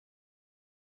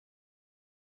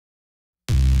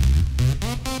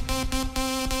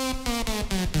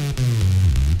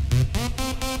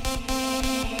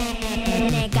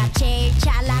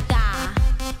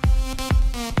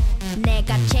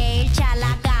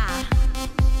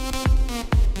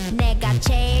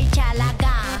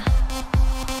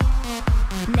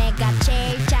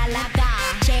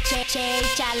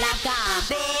잘 나가.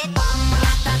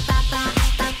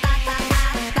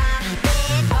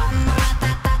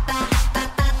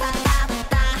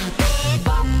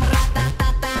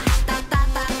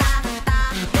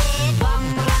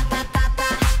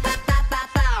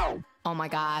 Oh my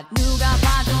god. 누가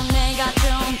봐도 내가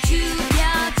좀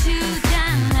죽여주잖아.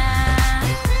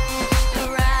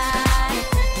 Right.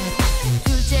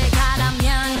 둘째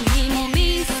가라면 이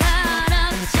몸이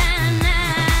서럽잖아.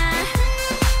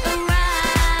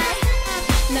 Right.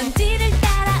 남들을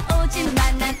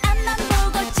따라오지만 난 앞만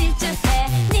보고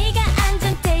질주해. 네가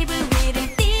앉은 테이블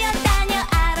위를 뛰어다녀.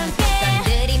 I don't care.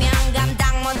 들이면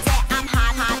감당 못해. I'm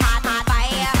hot hot hot hot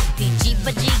fire.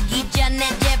 뒤집어지기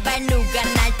전에 제발 누가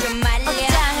날 좀 말려.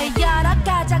 옷장을 열어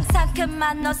가장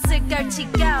상큼한 옷을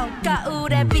걸치고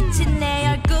거울에 비친 내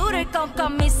얼굴을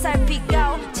꼼꼼히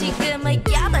살피고 지금은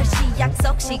 8시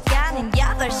약속 시간은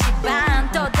 8시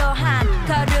반 도도한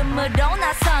걸음으로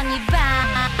나선 이 밤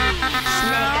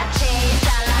내가 제일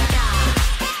잘 나가.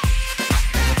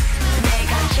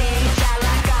 내가 제일 잘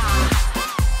나가.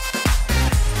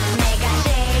 내가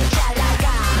제일 잘 나가.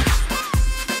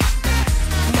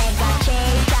 내가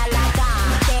제일 잘 나가.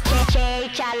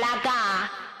 제일 잘 나가.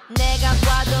 내가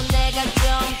봐도 내가 좀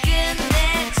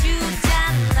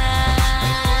끝내주잖아.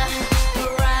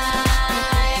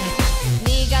 Right.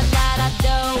 네가 따라도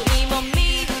이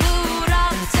몸이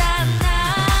부럽잖아.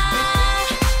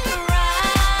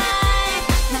 Right.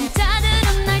 남자들은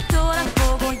날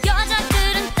돌아보고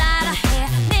여자들은 따라해.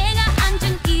 내가 앉은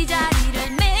이 자리를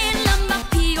매일 넌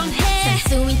피곤해.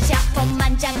 순수인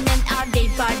작품만 잡는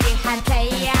어릴버릴한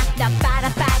플레이어. 너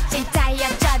빨아빠진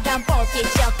타이어처럼 보기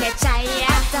좋게 차이야.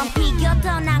 어떤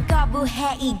비교도 난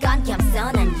거부해. 이건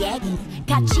겸손한 얘기.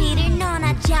 가치를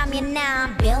논하자면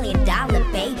난 $1 billion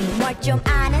baby. 뭘 좀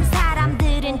아는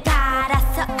사람들은 다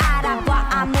알아서 알아봐.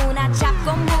 아무나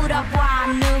잡고 물어봐.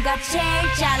 누가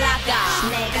제일 잘 나가.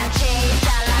 내가 제일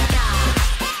잘 나가.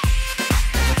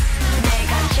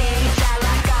 내가 제일 잘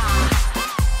나가.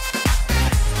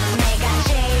 내가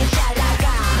제일 잘 나가.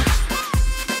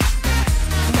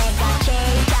 내가 제일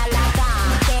잘 나가.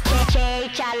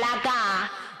 제일 잘 나가.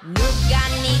 누가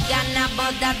네가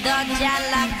나보다 더 잘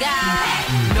나가.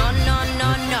 No no no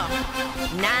no.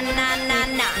 나 나 나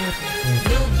나.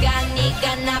 누가 네가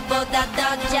나보다 더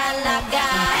잘 나가.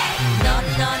 No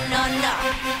no no no.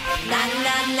 나 나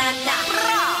나 나.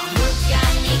 누가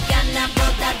네가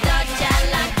나보다 더 잘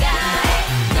나가.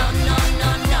 No no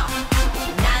no no.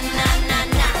 나 나 나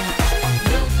나.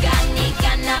 누가 네가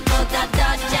나보다 더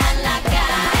잘 나가.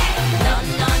 No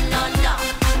no no no.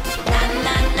 나 나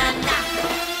나 나.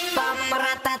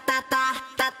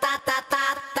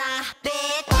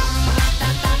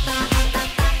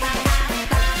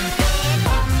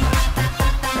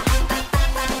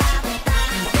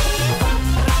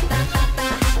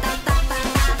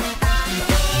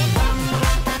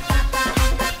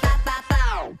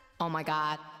 Oh my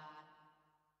god.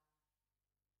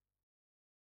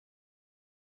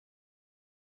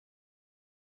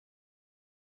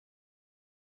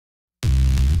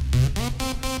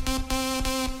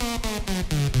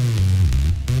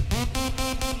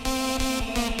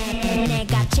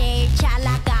 내가 제일 잘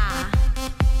나가.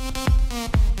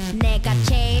 내가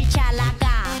제일 잘 나가.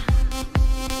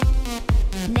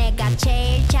 내가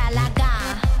제일 잘 나가.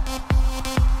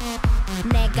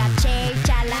 내가 제일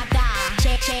잘 나가.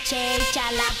 제일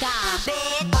잘 나가.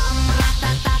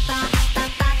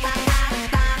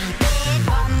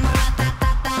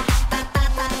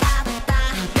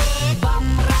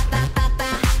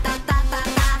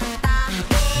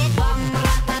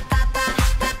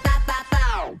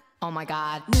 Oh my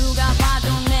god. 누가 봐도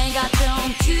내가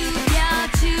좀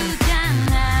죽여주잖아.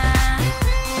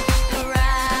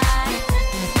 Right.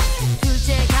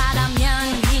 둘째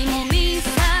가라면 이 몸이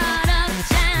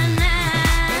서럽잖아.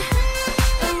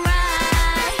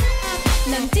 Right.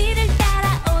 남들을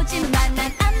따라오지만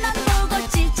난 앞만 보고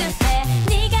질주해.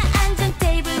 네가 앉은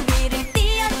테이블 위를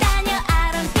뛰어다녀.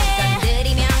 I don't care.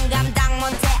 들이면 감당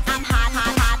못해. I'm hot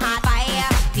hot hot hot fire.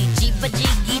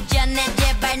 뒤집어지기 전에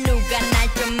제발 누가 날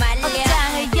좀 말려.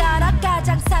 옷장을 열어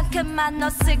가장 상큼한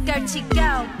옷을 걸치고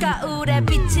거울에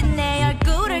비친 내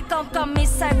얼굴을 꼼꼼히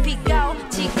살피고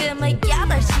지금은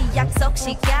 8시 약속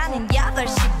시간은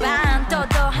 8시 반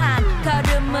도도한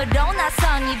걸음으로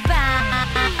나선 이 밤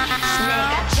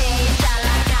내가 제일 잘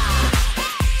나가.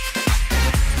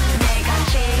 내가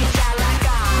제일 잘 나가.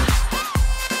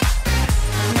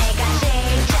 내가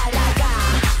제일 잘 나가.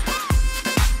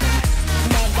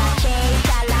 내가 제일 잘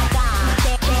나가.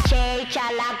 제일 잘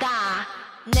나가.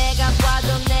 내가 봐도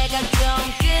내가 좀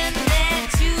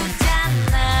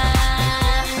끝내주잖아.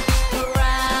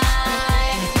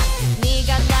 Right.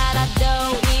 네가 따라도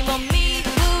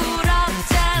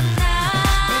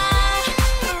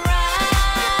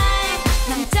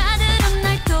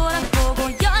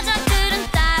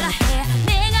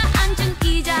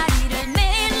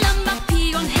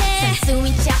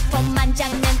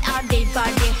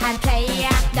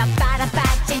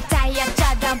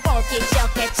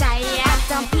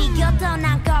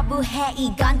거부해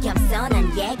이건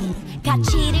겸손한 얘기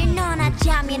가치를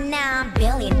논하자면 난 $1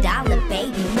 billion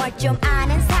baby 뭘 좀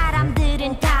아는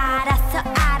사람들은 다 알아서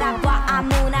알아봐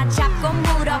아무나 잡고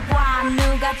물어봐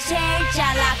누가 제일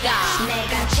잘 나가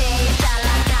내가 제일 잘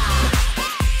나가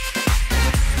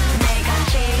내가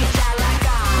제일 잘 나가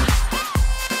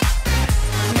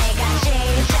내가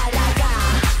제일 잘 나가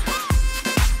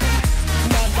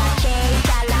내가 제일 잘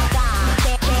나가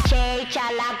제일 잘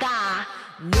나가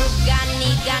누가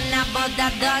네가 나보다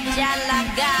더 잘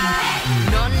나가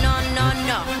No no no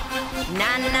no 나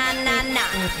나 나 나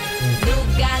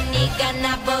누가 네가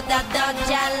나보다 더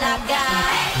잘 나가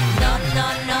No no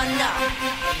no no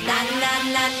나 나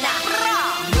나 나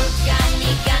누가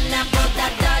네가 나보다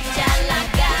더 잘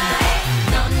나가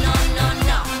No no no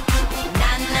no 나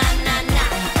나 나 나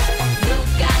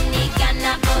누가 네가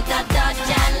나보다 더 잘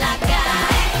나가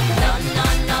No no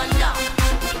no no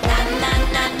나 나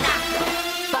나 나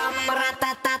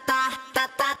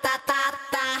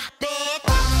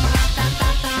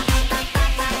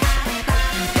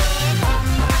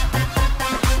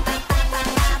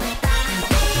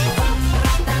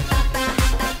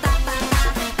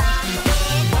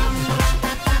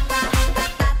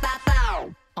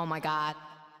Oh my god.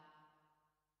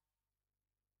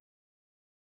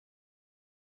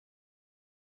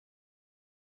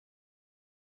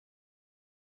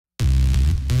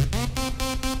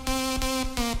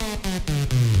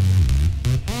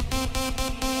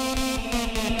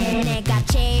 내가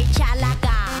제일 잘 나가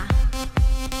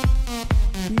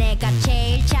내가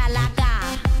제일 잘 나가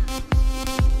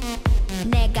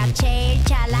내가 제일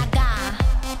잘 나가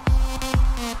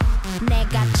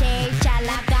내가 제일 잘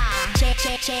나가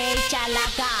제일 잘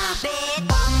나가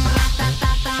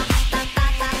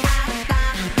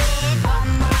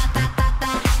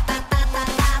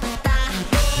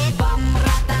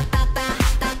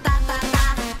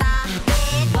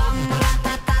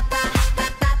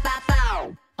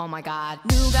Oh my god.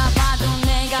 누가 봐도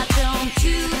내가 좀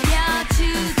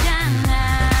죽여주잖아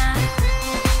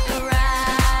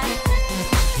Right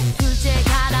둘째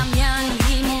가라면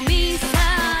이 몸이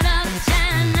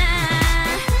서럽잖아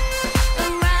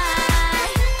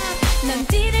Right 넌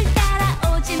뒤를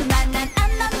따라오지만 난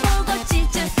앞만 보고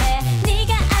질주해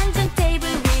네가 앉은 테이블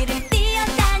위를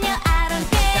뛰어다녀 I don't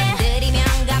care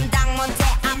건드리면 감당 못해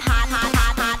I'm hot hot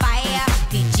hot hot fire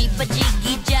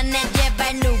뒤집어지기 전에 제발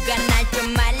누가 날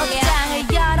좀 말려 옷장을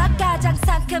열어 가장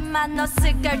상큼한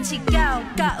옷을 걸치고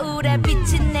거울에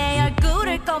비친 내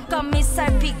얼굴을 꼼꼼히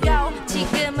살피고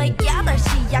지금은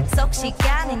 8시 약속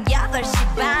시간은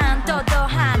 8시 반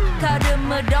도도한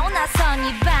걸음으로 나선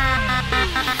이 밤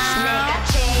내가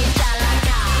제일 잘 나가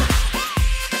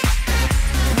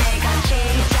내가 제일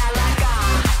잘 나가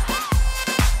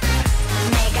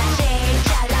내가 제일 잘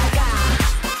나가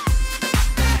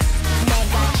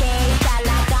내가 제일 잘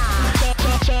나가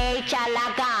제일 잘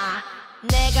나가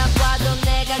내가 봐도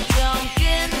내가 좀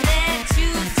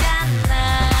끝내주잖아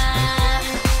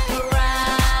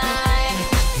Right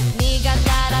네가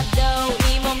날아도 이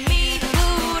몸이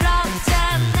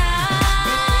부럽잖아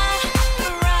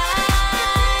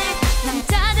Right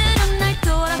남자들은 날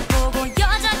돌아보고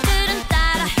여자들은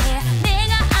따라해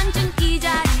내가 앉은 이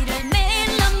자리를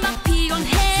매일 넌 막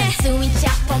피곤해 순수인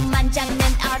작품만 잡는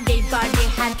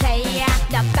어리버리한 플레이야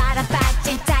너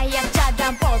빨아빠진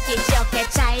타이어처럼 보기 좋게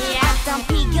차이야 어떤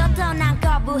비교도 난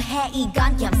거부해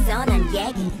이건 겸손한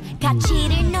얘기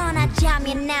가치를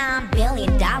논하자면 난 $1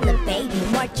 billion baby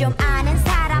뭘 좀 아는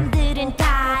사람들은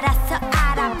다 알아서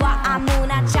알아봐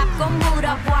아무나 잡고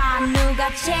물어봐 누가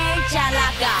제일 잘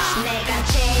나가 내가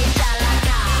제일 잘 나가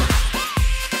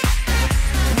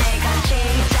내가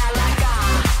제일 잘 나가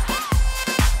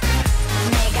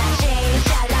내가 제일 잘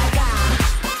나가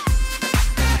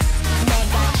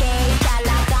내가 제일 잘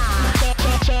나가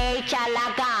제일 잘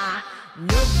나가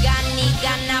누가 네가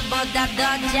나보다 더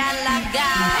잘 나가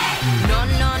No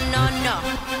no no no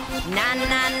나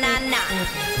나 나 나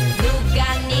누가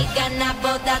네가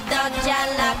나보다 더 잘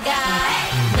나가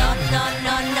No no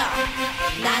no no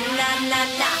나 나 나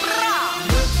나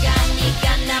누가 네가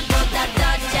나보다 더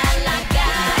잘 나가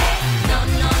No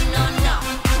no no no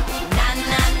나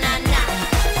나 나 나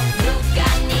누가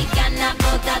네가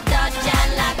나보다 더 잘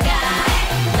나가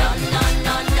No no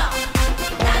no no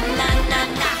나 나 나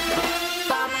나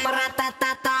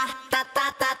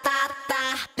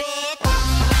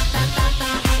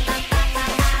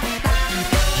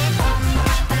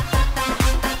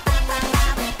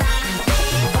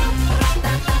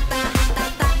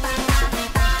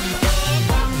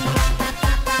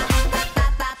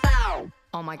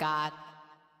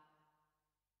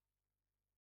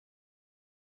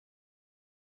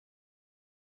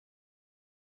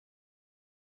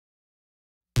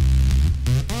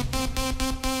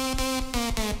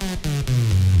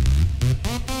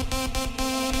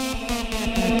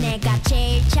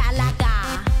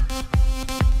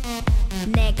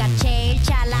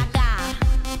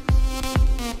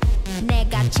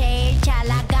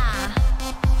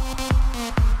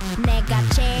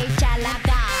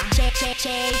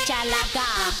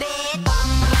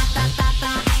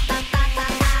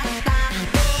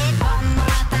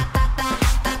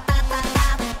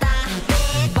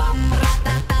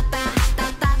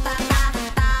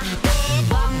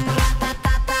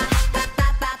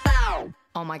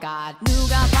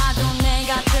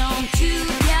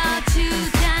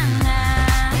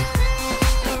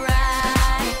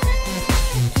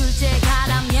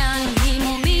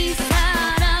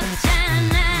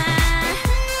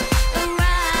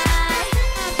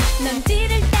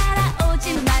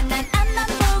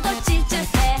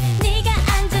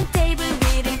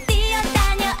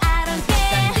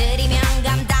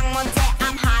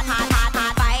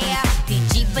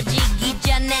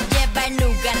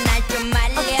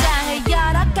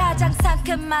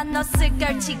만났을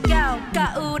걸치고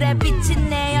거울에 비친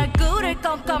내 얼굴을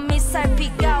꼼꼼히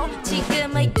살피고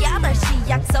지금은 8시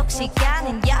약속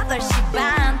시간은 8시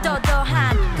반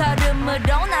도도한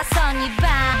걸음으로 나선 이 밤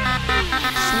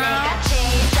내가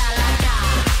제일 잘 나가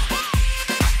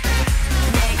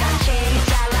내가 제일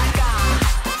잘 나가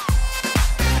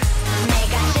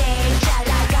내가 제일 잘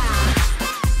나가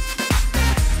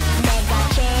내가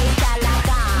제일 잘 나가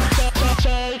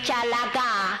제일 잘 나가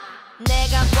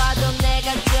내가 봐도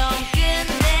내가 좀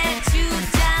끝내주잖아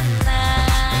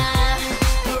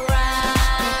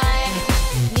Right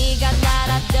네가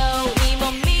날아도 이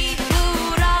몸이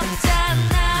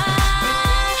부럽잖아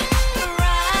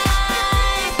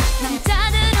Right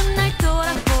남자들은 날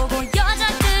돌아보고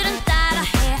여자들은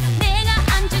따라해 내가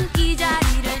앉은 이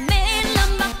자리를 매일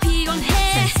막 피곤해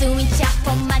센스인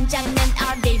작품만 잡는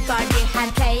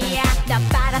어리버리한 플레이야 나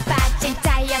빨아빠진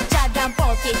타이어처럼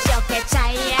보기 좋게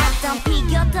차이야 어떤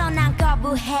비교도 난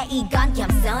거부해 이건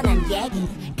겸손한 얘기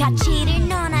가치를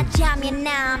논하자면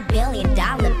난 $1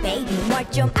 billion baby 뭘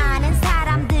좀 아는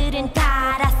사람들은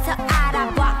다 알아서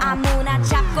알아봐 아무나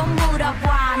자꾸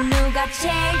물어봐 누가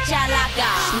제일 잘 나가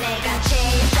내가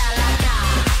제일 잘 나가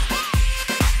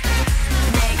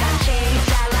내가 제일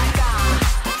잘 나가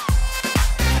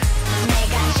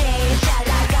내가 제일 잘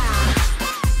나가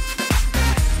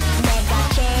내가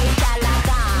제일 잘 나가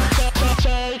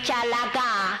제일 잘 나가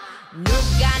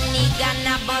누가 네가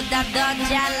나보다 더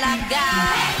잘 나가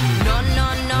No no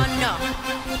no no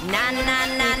나 나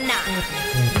나 나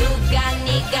누가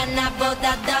네가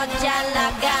나보다 더 잘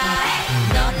나가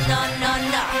No no no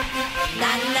no 나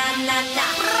나 나 나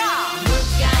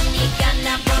누가 네가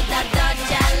나보다 더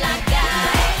잘 나가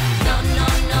No no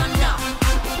no no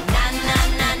나 나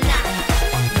나 나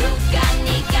누가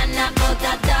네가 나보다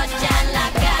더 잘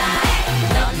나가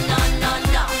No no no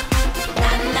no 나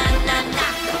나 나 나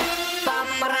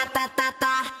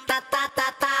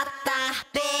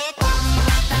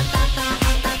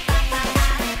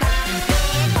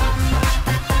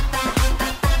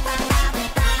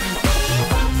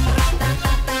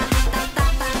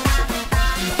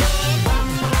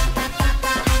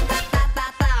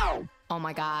Oh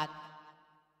my god.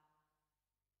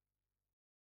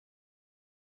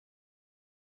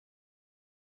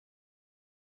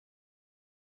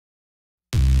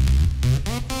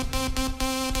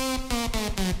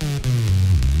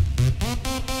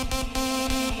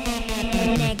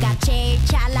 내가 제일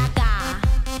잘 나가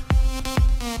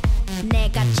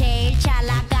내가 제일 잘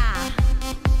나가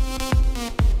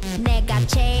내가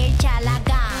제일 잘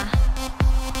나가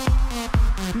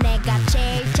내가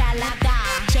제일 잘 나가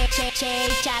제일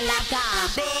잘 나가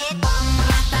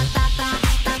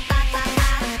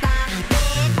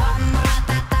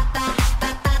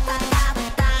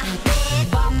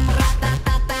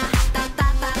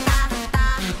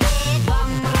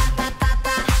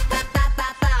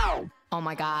Oh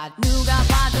my god. 누가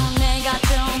봐도 내가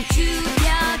좀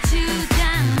죽여주잖아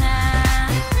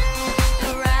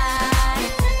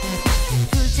Right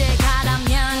둘째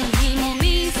가라면 이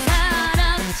몸이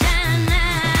서럽잖아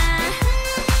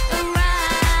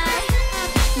Right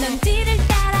넌 뒤를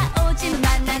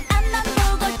따라오지만 난 앞만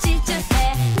보고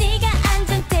질주해 네가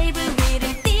앉은 테이블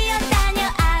위를 뛰어다녀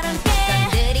I don't care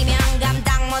건드리면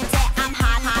감당 못해 I'm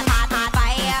hot hot hot hot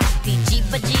fire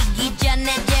뒤집어지기 전에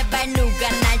제발 누가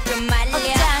날 좀 말려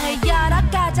옷장을 열어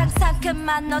가장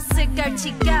상큼한 옷을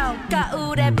걸치고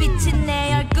거울에 비친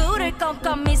내 얼굴을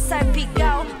꼼꼼히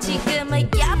살피고 지금은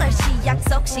 8시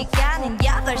약속 시간은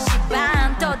 8시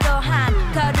반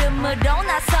도도한 걸음으로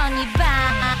나선 이 밤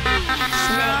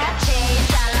내가 제일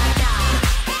잘 나가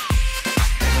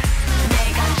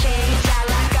내가 제일 잘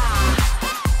나가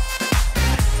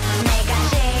내가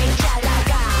제일 잘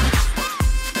나가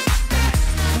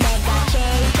내가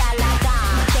제일 잘 나가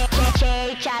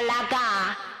제일 잘 나가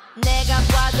내가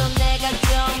봐도 내가 좀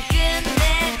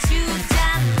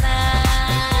끝내주잖아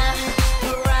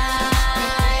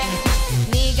Right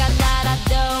네가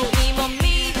날아도 이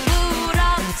몸이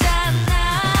부럽잖아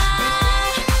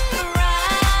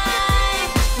Right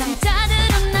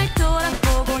남자들은 날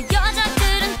돌아보고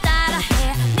여자들은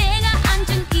따라해 내가 앉은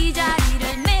이 자리를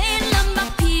매일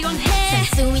막 피곤해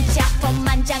센스인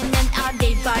작품만 잡는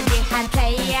어리버리한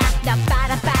플레이야 나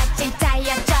빨아빠진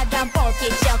타이어처럼 보기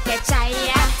좋게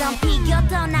차이야 어떤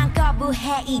비교도 난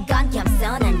거부해 이건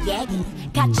겸손한 얘기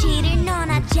가치를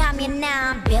논하자면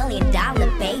난 $1 billion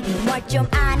baby 뭘 좀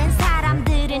아는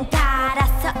사람들은 다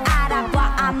알아서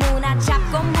알아봐 아무나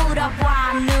자꾸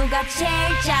물어봐 누가 제일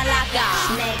잘 나가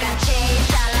내가 제일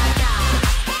잘 나가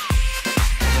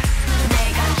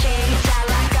내가 제일 잘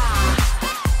나가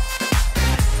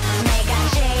내가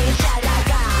제일 잘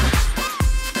나가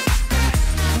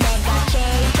내가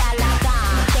제일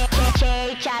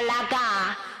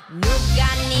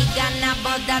네가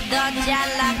나보다 더 잘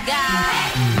나가.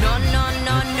 No no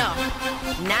no no,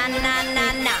 나 나 나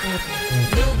나.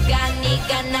 누가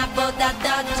네가 나보다 더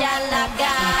잘 나가.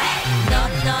 No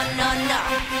no no no,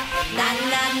 나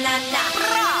나 나 나.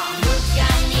 누가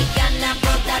네가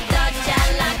나보다 더 잘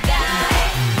나가.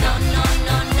 No no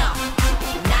no no,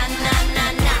 나 나 나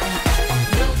나.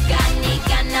 누가 네가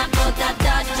나보다 더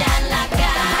잘 나가.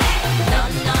 No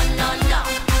no no no,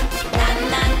 나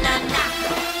나 나 나.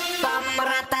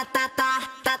 빠빠라따따따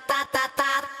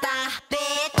따따따따따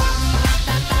bitch.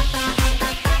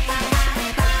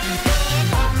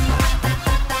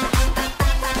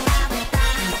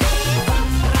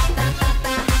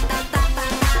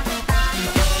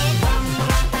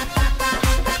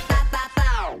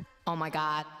 Oh my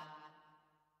god.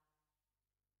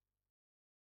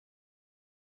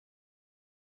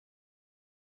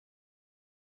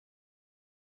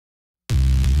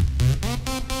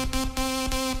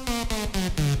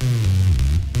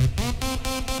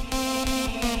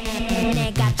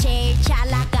 내가 제일 잘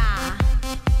나가.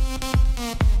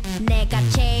 내가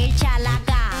제일 잘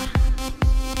나가.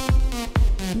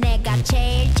 내가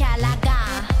제일 잘 나가.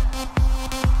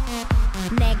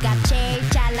 내가 제일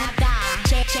잘 나가.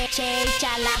 제일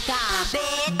잘 나가.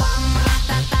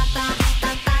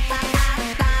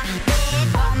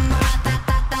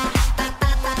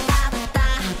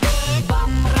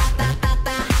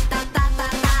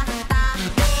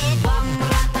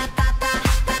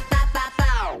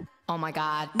 Oh my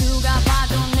god. 누가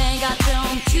봐도 내가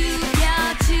좀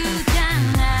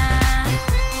죽여주잖아.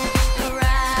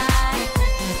 Right.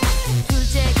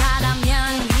 둘째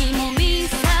가라면 이 몸이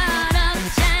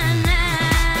서럽잖아.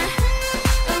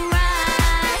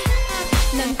 Right.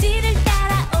 넌 뒤를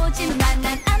따라오지만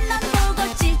난 앞만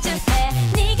보고 질주해.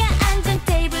 네가 앉은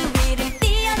테이블 위를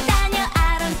뛰어다녀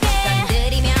I don't care.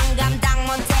 건드리면 감당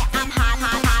못해 I'm hot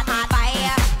hot hot hot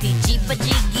fire.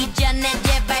 뒤집어지기 전에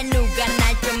제발 누가 날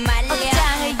좀 말려.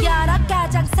 옷장을 열어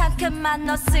가장 상큼한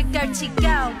옷을 걸치고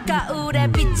거울에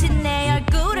비친 내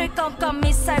얼굴을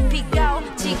꼼꼼히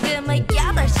살피고 지금은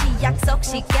 8시 약속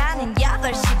시간은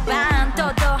 8시 반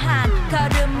도도한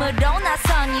걸음으로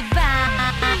나선 이 밤.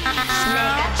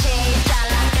 내가 제일 잘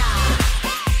나가.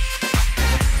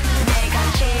 내가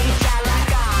제일 잘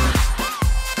나가.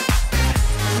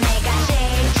 내가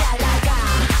제일 잘 나가.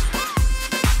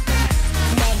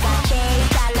 내가 제일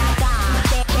잘 나가.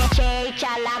 제일 잘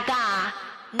나가.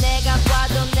 내가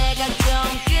봐도 내가 좀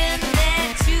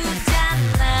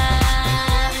끝내주잖아.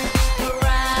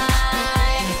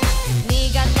 Right.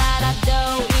 네가 날아도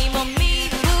이 몸이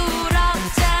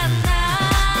부럽잖아.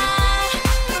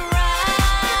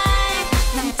 Right.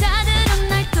 남자들은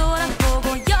날 돌아보고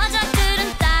여자들은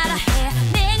따라해.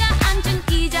 내가 앉은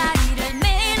이 자리를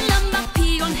매일 넌 막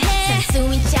피곤해.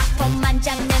 sensu인 작품만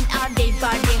잡는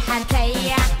어리버리한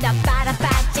플레이어. 너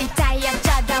빨아빠진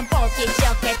타이어처럼 보기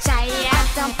좋게 차이야.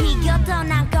 어떤 비교도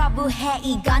난 거부해.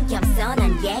 이건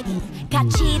겸손한 얘기.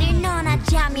 가치를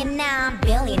논하자면 난 $1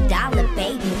 billion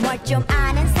baby. 뭘 좀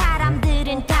아는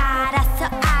사람들은 다 알아서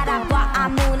알아봐.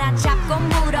 아무나 잡고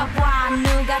물어봐.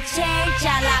 누가 제일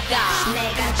잘 나가.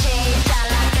 내가 제일 잘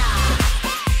나가.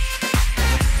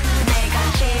 내가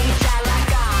제일 잘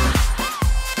나가.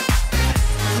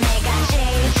 내가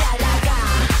제일 잘 나가.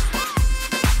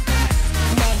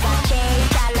 내가 제일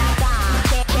잘 나가.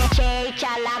 제일 잘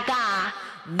나가.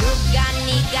 누가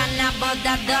네가 나보다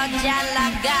더 잘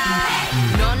나가.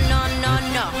 No no no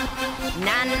no, 나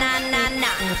나 나 나.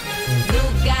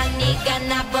 누가 네가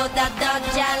나보다 더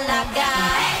잘 나가.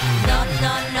 No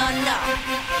no no no,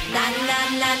 나 나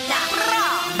나 나.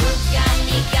 누가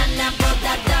네가 나보다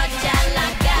더 잘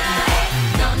나가.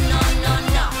 No no no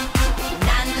no,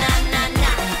 나 나 나 나.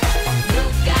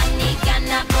 누가 네가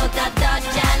나보다 더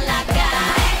잘 나가.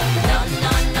 No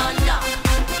no no no,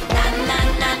 나 나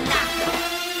나 나.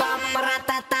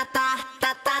 빠빠라따따따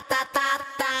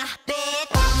따따따따따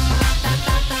bitch.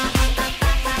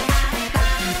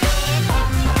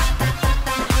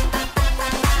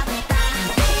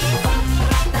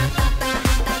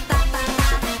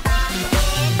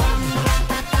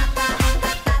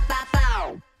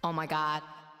 Oh my god.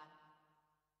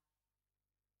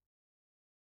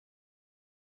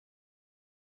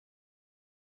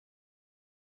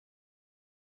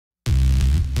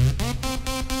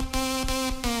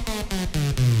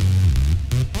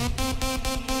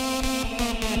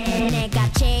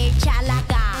 내가 제일 잘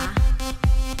나가.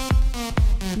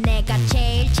 내가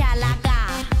제일 잘 나가.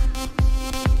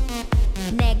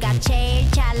 내가 제일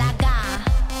잘 나가.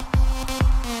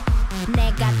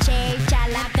 내가 제일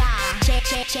잘 나가.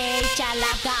 제일 잘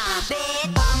나가.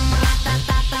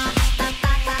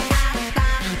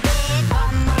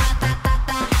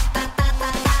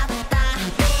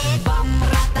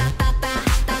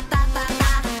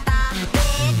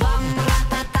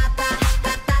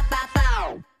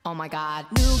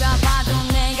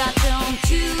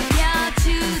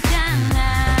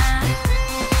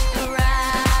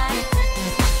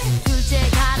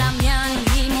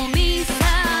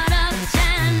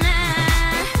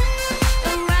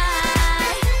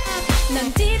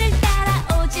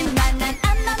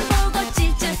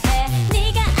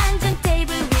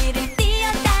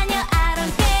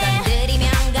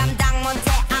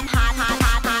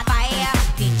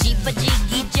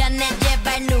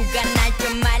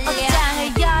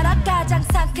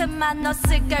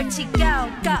 옷을 걸치고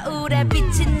거울에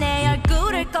비친 내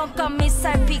얼굴을 꼼꼼히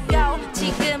살피고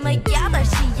지금은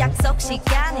 8시 약속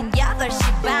시간은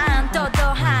 8시 반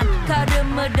도도한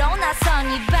걸음으로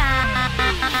나선 이 밤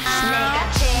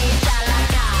내가 제일 잘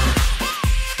나가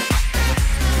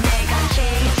내가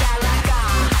제일 잘 나가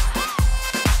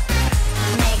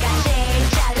내가 제일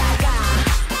잘 나가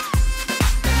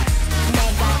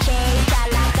내가 제일 잘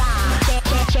나가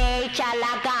제일 잘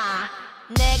나가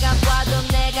내가 봐도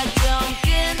내가 좀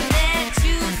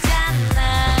끝내주잖아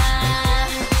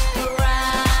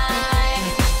Right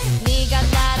네가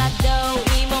달아도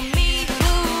이 몸이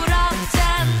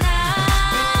부럽잖아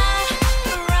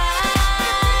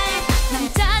Right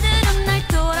남자들은 날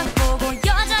돌아보고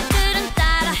여자들은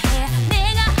따라해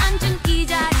내가 앉은 이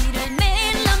자리를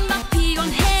매일 넌 막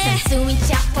피곤해 센스인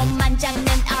작품만 잡는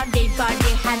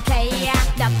어리버리한 플레이야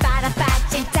나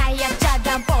빨아빠진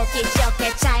타이어처럼 보기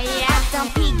좋게 차이야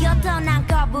어떤 비교도 난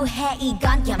거부해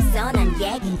이건 겸손한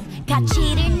얘기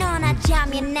가치를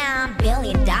논하자면 난 $1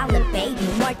 billion baby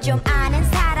뭘 좀 아는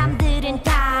사람들은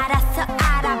다 알아서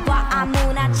알아봐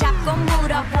아무나 잡고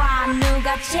물어봐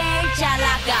누가 제일 잘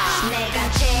나가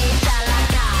내가 제일 잘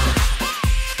나가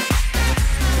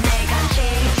내가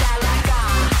제일 잘 나가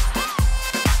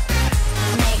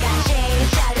내가 제일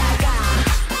잘 나가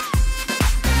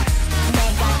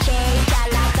내가 제일 잘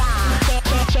나가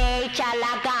제일 잘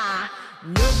나가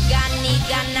누가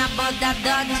네가 나보다 더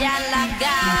잘 나가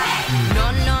No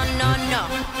no no no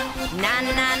나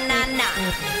나 나 나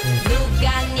누가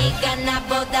네가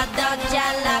나보다 더 잘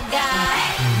나가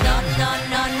No no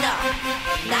no no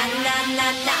나 나 나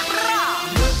나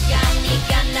누가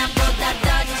네가 나보다 더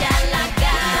잘 나가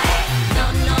No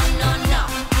no no no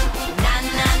나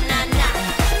나 나 나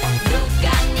누가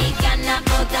네가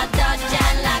나보다 더 잘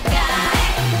나가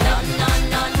No no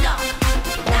no no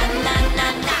나 나 나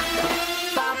나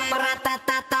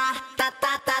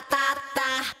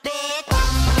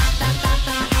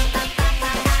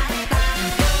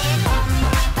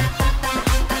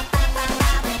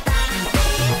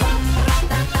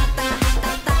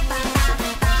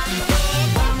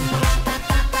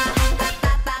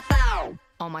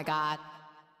Oh my god.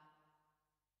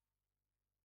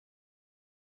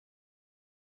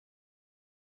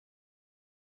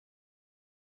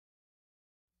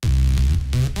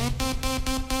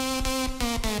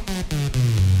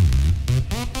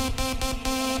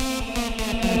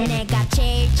 내가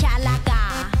제일 잘 나가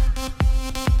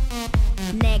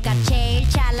내가 제일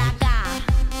잘 나가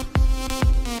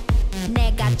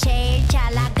내가 제일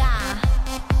잘 나가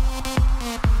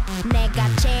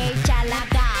내가 제일 잘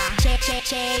나가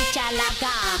제일 잘 나가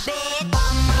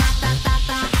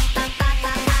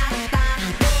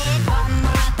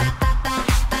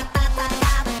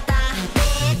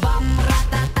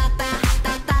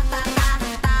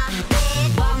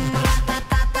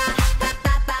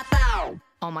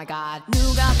Oh my god.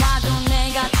 누가 봐도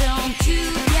내가 좀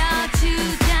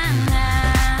죽여주잖아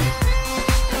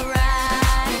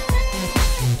Right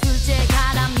둘째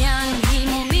가라면 이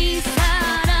몸이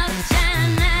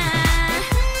서럽잖아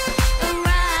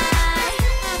Right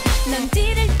넌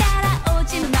뒤를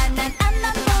따라오지만 난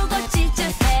앞만 보고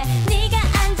질주해 네가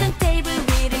앉은 테이블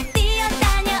위를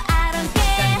뛰어다녀 I don't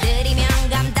care 건드리면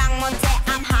감당 못해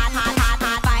I'm hot hot hot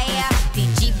hot fire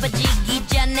뒤집어지기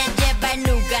전에 제발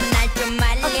누가 날 좀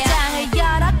말려 옷장을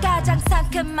열어 가장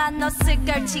상큼한 옷을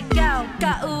걸치고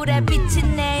거울에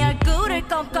비친 내 얼굴을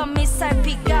꼼꼼히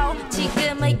살피고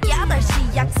지금은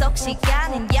 8시 약속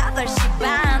시간은 8시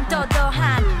반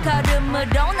도도한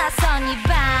걸음으로 나선 이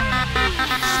밤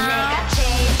내가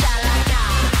제일 잘 나가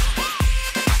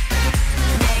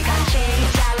내가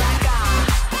제일 잘 나가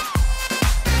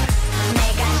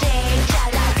내가 제일 잘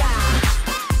나가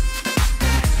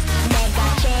내가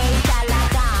제일 잘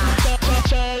나가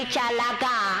제일 잘 나가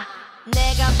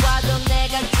내가 봐도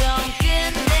내가 좀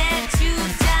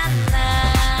끝내주잖아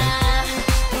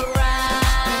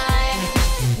Right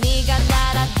네가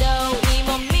달아도 이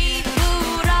몸이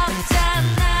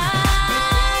부럽잖아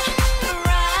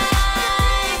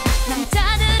Right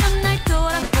남자들은 날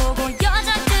돌아보고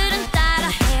여자들은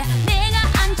따라해 내가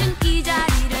앉은 이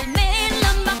자리를 매일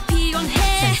넌 막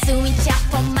피곤해 센스인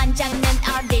작품만 잡는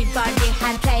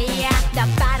어리버리한 플레이야 나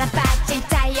빨아빠진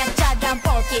타이어처럼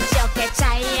보기 좋게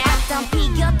차이야 어떤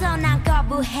비교도 난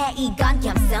거부해 이건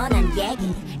겸손한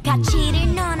얘기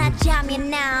가치를 논하자면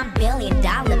난 $1 billion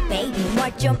baby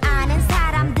뭘 좀 아는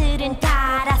사람들은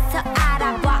다 알아서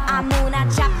알아봐 아무나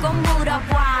잡고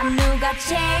물어봐 누가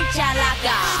제일 잘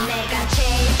나가 내가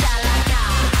제일 잘 나가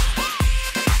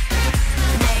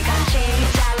내가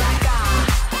제일 잘 나가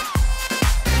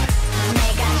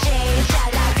내가 제일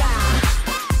잘 나가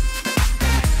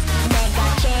내가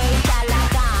제일 잘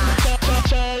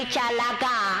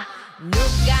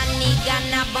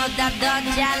나보다 더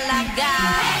잘 나가.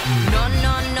 No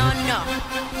no no no,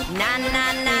 나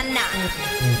나 나 나.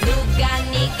 누가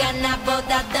네가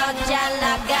나보다 더 잘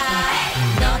나가.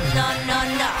 No no no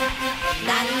no, 나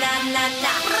나 나 나.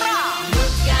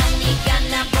 누가 네가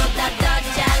나보다 더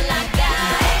잘 나가.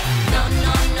 No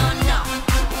no no no,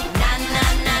 나 나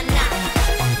나 나.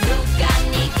 누가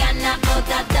네가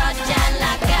나보다 더 잘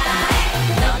나가.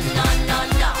 No no no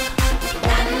no, 나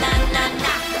나 나 나.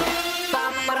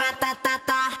 빰라따따따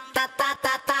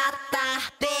따따따따따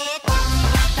bitch.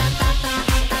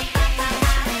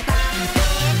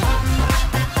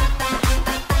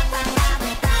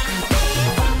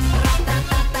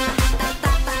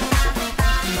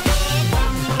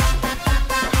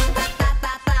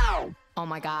 Oh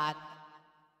my god.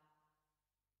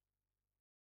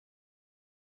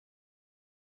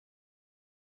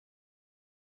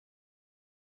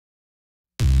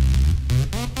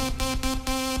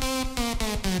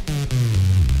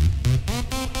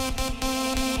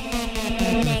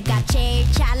 내가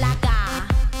제일 잘 나가.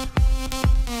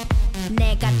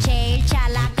 내가 제일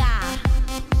잘 나가.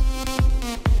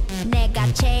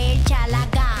 내가 제일 잘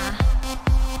나가.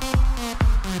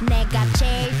 내가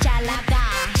제일 잘 나가.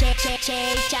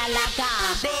 제일 잘 나가.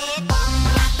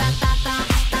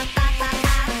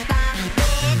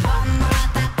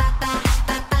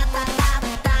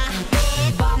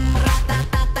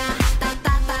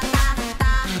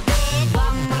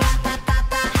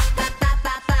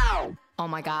 Oh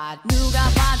my god. 누가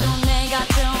봐도 내가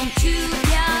좀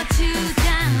죽여주잖아.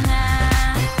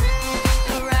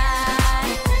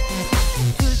 Right.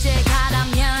 둘째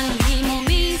가라면 이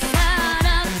몸이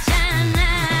서럽잖아.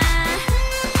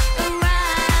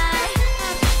 Right.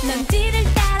 넌 뒤를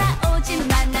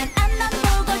따라오지만 난 앞만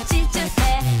보고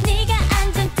질주해. 네가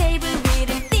앉은 테이블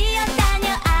위를 뛰어다녀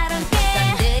I don't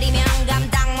care. 건드리면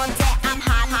감당 못해 I'm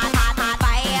hot hot hot hot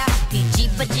fire.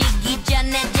 뒤집어지기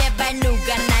전에 제발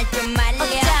누가 날 좀 말려.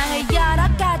 옷장을 열어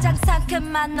가장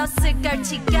상큼한 옷을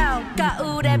걸치고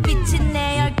거울에 비친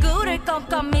내 얼굴을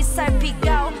꼼꼼히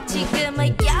살피고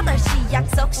지금은 8시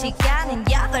약속 시간은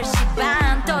 8시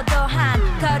반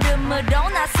도도한 걸음으로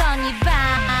나선 이 밤.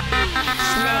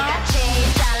 내가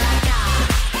제일 잘 나가.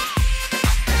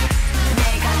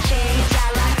 내가 제일 잘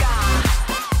나가.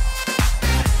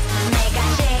 내가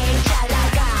제일 잘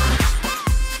나가.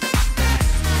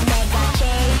 내가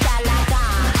제일 잘 나가.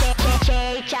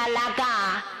 제일 잘 나가.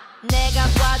 내가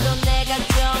봐도 내가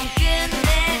좀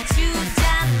끝내주잖아.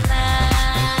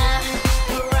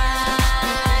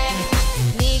 Right.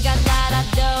 네가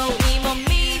달아도 이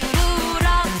몸이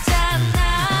부럽잖아.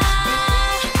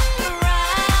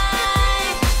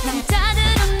 Right.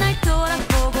 남자들은 날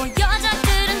돌아보고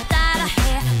여자들은 따라해.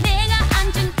 내가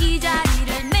앉은 이 자리를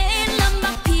매일 난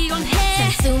막 피곤해.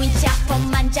 순수인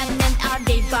작품만 잡는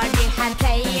어리버리한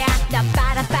플레이어. 너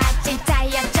빨아빠진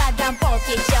타이어처럼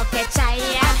보기 좋게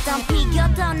차이야. 어떤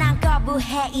비교도 난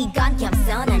거부해. 이건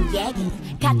겸손한 얘기.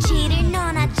 가치를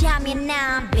논하자면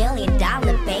난 $1 billion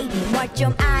baby. 뭘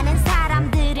좀 아는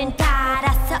사람들은 다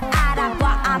알아서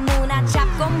알아봐. 아무나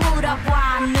잡고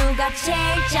물어봐. 누가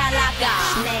제일 잘 나가.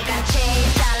 내가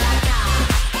제일 잘 나가.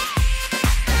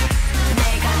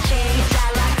 내가 제일 잘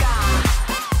나가.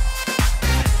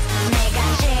 내가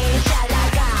제일 잘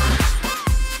나가.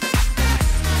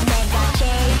 내가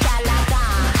제일 잘 나가.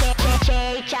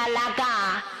 제일 잘 나가.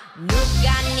 누가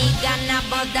네가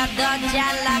나보다 더 잘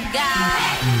나가.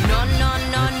 No no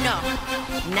no no,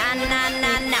 나 나 나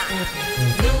나.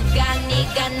 누가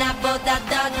네가 나보다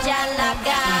더 잘 나가.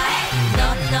 No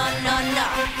no no no,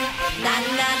 나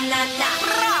나 나 나.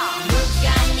 누가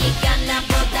네가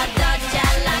나보다 더 잘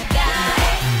나가.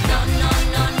 No no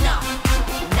no no,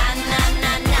 나 나 나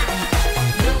나.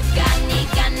 누가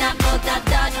네가 나보다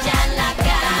더 잘 나가.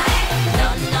 No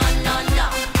no no no,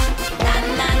 나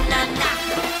나 나 나.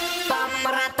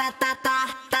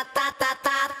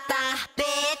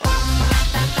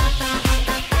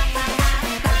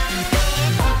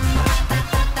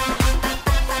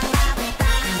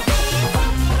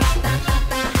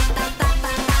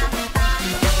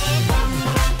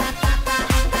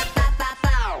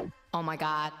 Oh my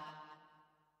god.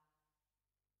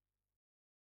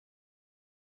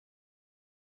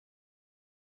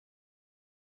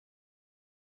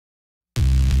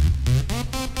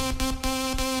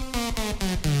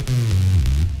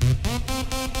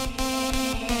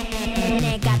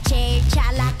 내가 제일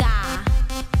잘 나가.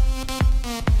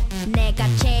 내가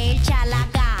제일 잘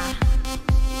나가.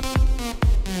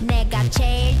 내가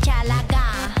제일 잘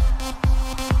나가.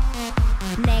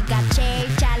 내가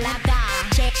제일 잘 나가.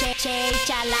 제일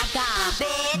잘 나가.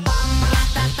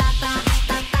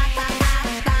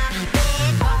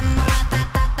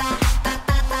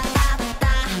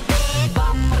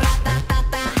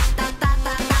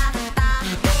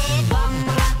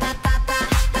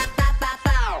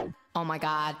 Oh my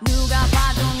god. 누가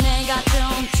봐도 내가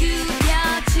좀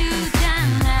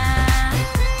죽여주잖아.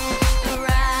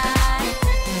 Right.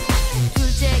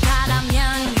 둘째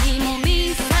가라면 이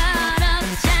몸이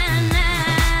서럽잖아.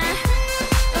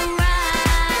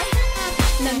 Right.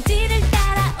 남들을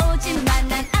따라오지만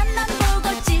난 앞만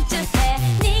보고 질주해.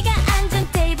 네가 앉은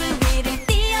테이블 위를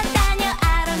뛰어다녀.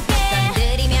 I don't care.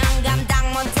 들이면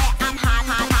감당 못해. I'm hot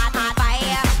hot hot hot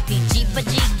fire.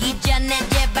 뒤집어지기 전에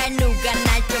제발 누가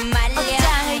날 좀 말려.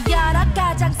 옷장을 열어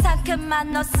가장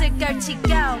상큼한 옷을 걸치고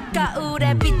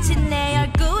거울에 비친 내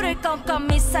얼굴을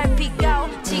꼼꼼히 살피고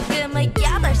지금은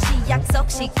 8시 약속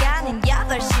시간은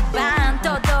 8시 반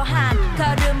도도한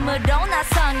걸음으로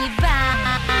나선 이 밤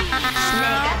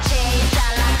내가 제일 잘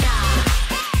나가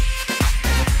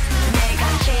내가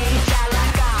제일 잘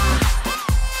나가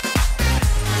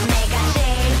내가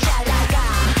제일 잘 나가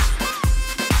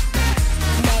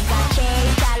내가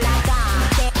제일 잘 나가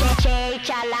제일 잘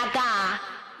나가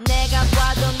내가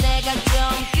봐도 내가 좀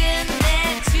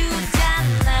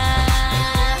끝내주잖아.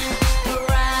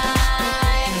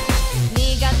 Right.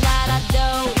 네가 날아도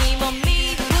이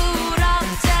몸이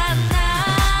부럽잖아.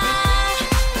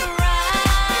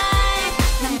 Right.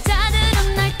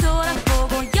 남자들은 날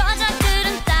돌아보고 여자들은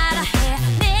따라해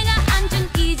내가 앉은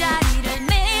이 자리를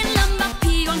매일 막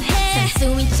피곤해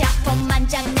순수인 작품만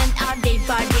잡는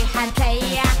어리버리한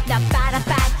플레이야 나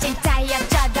빨아빠진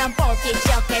타이어처럼 보기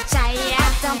좋게 차이야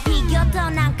어떤 비교도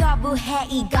난 거부해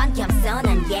이건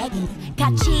겸손한 얘기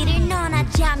가치를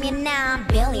논하자면 난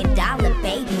 $1 billion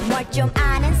baby 뭘 좀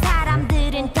아는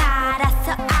사람들은 다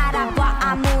알아서 알아봐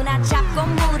아무나 자꾸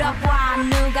물어봐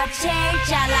누가 제일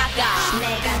잘 나가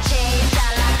내가 제일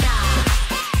잘 나가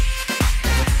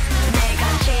내가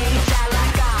제일 잘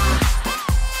나가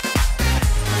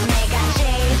내가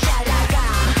제일 잘 나가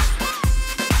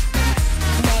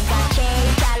내가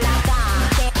제일 잘 나가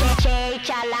제일 잘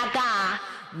나가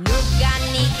누가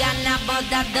네가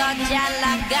나보다 더 잘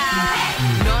나가.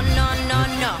 No no no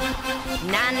no.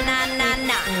 나 나 나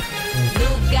나.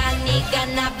 누가 네가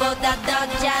나보다 더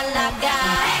잘 나가.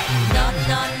 No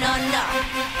no no no.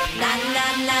 나 나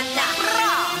나 나.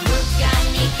 누가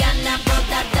네가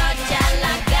나보다 더 잘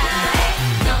나가.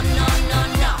 No no no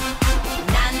no.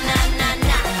 나 나 나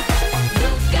나.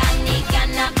 누가 네가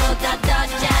나보다 더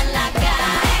잘 나가.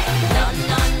 No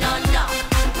no no no.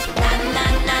 나 나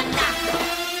나 나.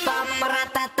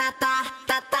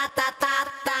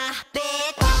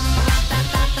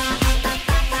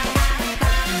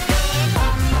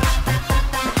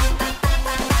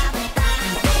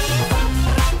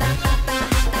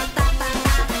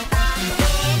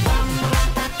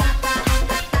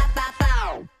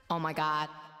 Oh my god.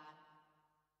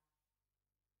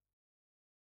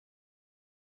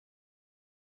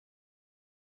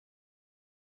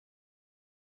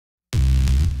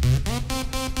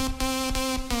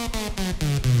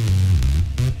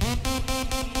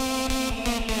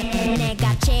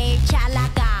 내가 제일 잘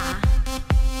나가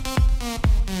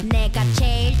내가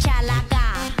제일 잘 나가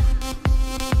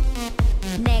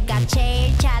내가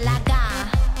제일 잘 나가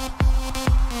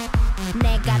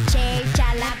내가 제일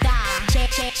잘 나가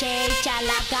제일 잘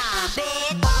나가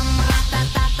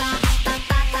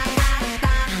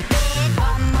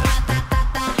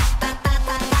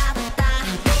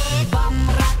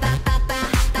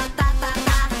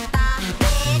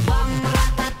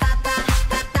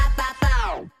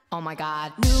Oh my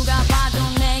god. 누가 봐도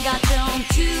내가 좀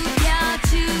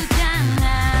죽여주잖아.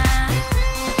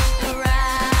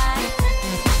 Right.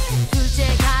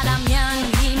 둘째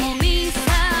가라면 이 몸이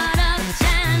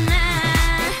서럽잖아.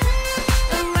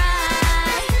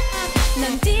 Right.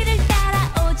 남들을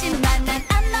따라오지만 난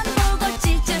앞만 보고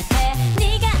질주해.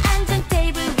 네가 앉은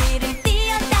테이블 위를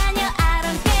뛰어다녀. I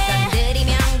don't care.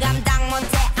 들이면 감당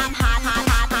못해. I'm hot hot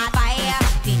hot hot fire.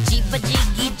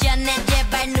 뒤집어지기 전에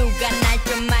제발 누가 날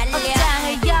좀 말려. 옷장을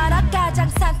열어 가장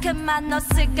상큼한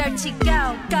옷을 걸치고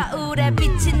거울에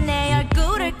비친 내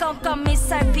얼굴을 꼼꼼히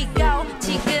살피고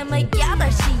지금은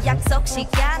 8시 약속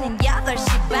시간은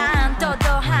 8시 반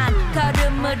도도한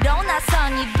걸음으로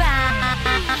나선 이 밤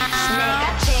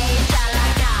내가 제일 잘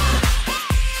나가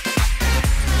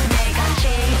내가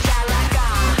제일 잘 나가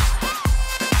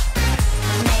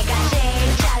내가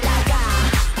제일 잘 나가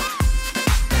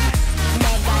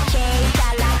내가 제일 잘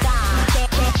나가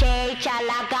제일 잘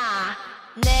나가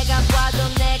내가 봐도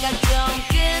내가 좀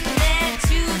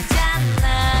끝내주잖아.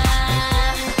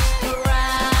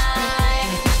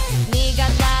 Right. 네가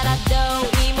날아도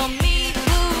이 몸이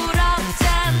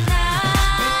부럽잖아.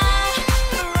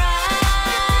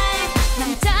 Right.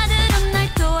 남자들은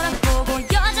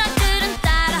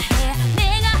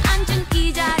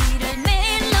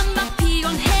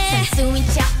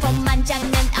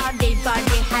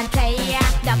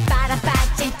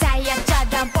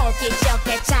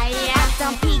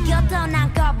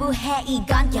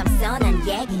이건 겸손한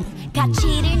얘기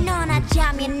가치를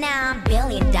논하자면 난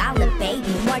billion dollar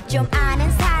baby 뭘 좀 아는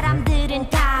사람들은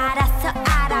다 알아서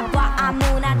알아봐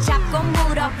아무나 잡고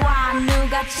물어봐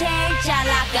누가 제일 잘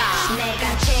나가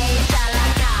내가 제일 잘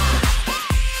나가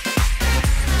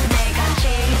내가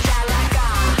제일 잘 나가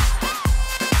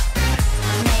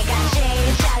내가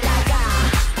제일 잘 나가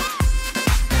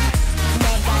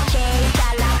내가 제일 잘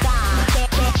나가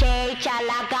제일 잘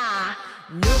나가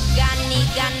누가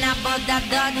네가 나보다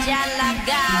더 잘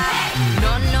나가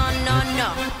No no no no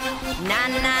나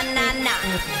나 나 나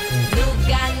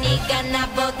누가 네가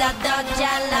나보다 더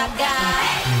잘 나가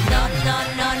No no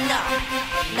no no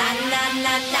나 나 나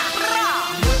나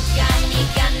누가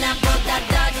네가 나보다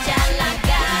더 잘 나가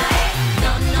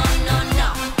No no no no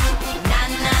나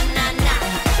나 나 나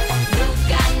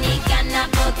누가 네가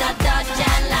나보다 더 잘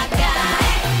나가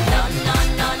No no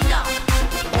no no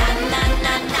나 나 나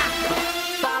나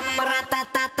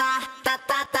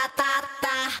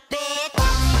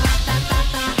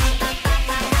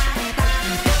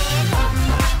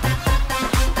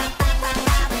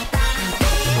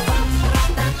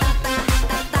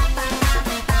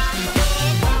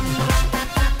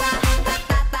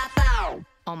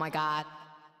Oh my god.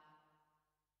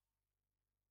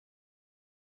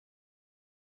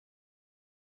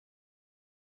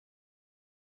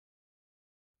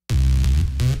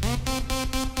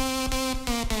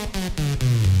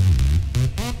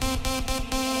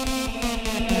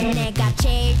 내가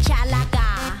제일 잘 나가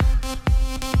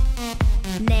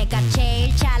내가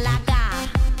제일 잘 나가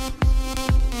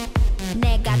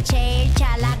내가 제일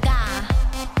잘 나가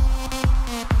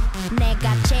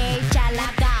내가 제일 잘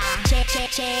나가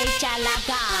제일 잘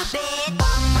나가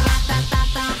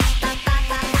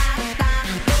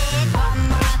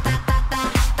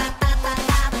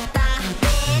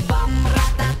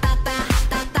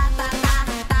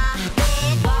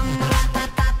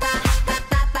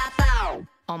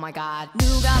Oh my god.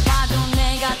 누가 봐도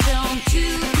내가 좀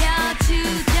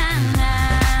죽여주잖아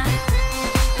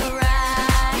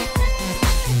Right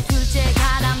둘째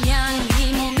가라면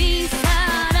이 몸이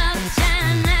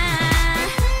서럽잖아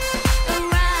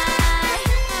Right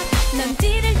넌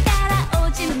뒤를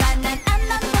따라오지만 난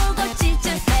앞만 보고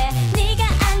질주해 네가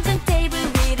앉은 테이블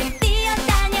위를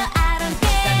뛰어다녀 I don't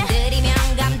care 들이면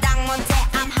감당 못해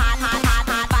I'm hot hot hot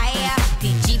hot fire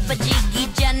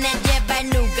뒤집어지기 전에 제발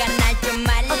누가 날 좀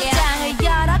말려 옷장을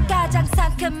열어 가장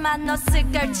상큼한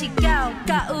옷을 걸치고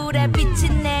거울에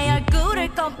비친 내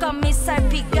얼굴을 꼼꼼히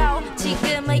살피고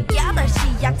지금은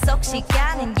 8시 약속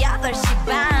시간은 8시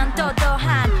반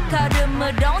도도한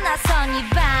걸음으로 나선 이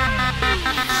밤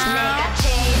내가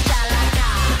제일 잘 나가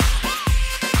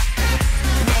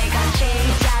내가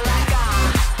제일 잘 나가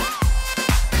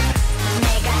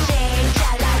내가 제일 잘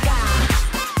나가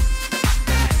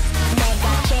내가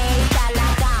제일 잘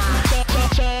나가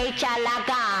제일 잘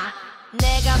나가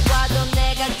내가 봐도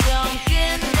내가 좀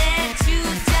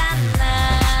끝내주잖아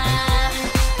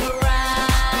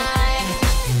Right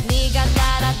네가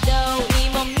달아도 이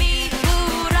몸이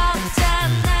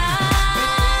부럽잖아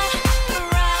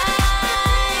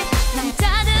Right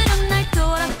남자들은 날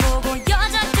돌아보고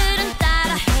여자들은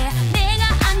따라해 내가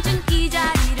앉은 이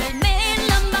자리를 매일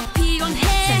넌 막 피곤해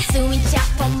sensu인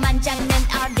작품만 잡는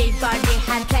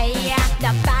어리버리한 플레이어 너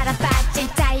빨아빠진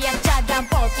타이어처럼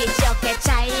보기 좋게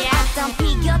차이야 어떤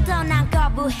비교도 난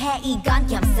거부해 이건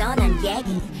겸손한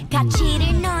얘기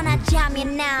가치를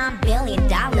논하자면 난 billion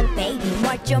dollar baby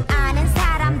뭘 좀 아는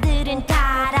사람들은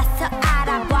다 알아서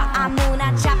알아봐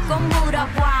아무나 잡고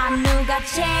물어봐 누가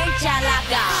제일 잘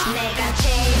나가 내가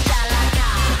제일 잘 나가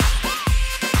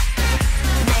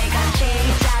내가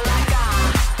제일 잘 나가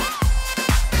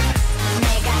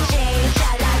내가 제일 잘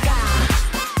나가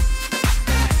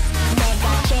내가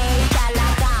제일 잘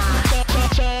나가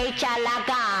제일 잘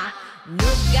나가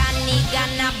누가 네가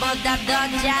나보다 더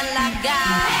잘 나가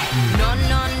No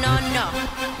no no no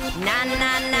나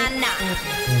나 나 나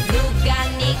누가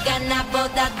네가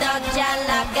나보다 더 잘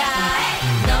나가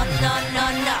No no no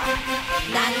no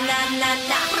나 나 나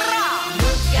나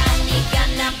누가 네가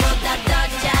나보다 더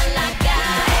잘 나가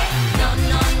No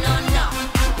no no no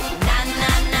나 나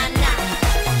나 나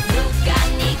누가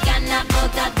네가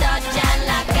나보다 더 잘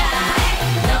나가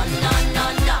No no no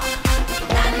no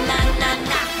나 나 나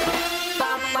나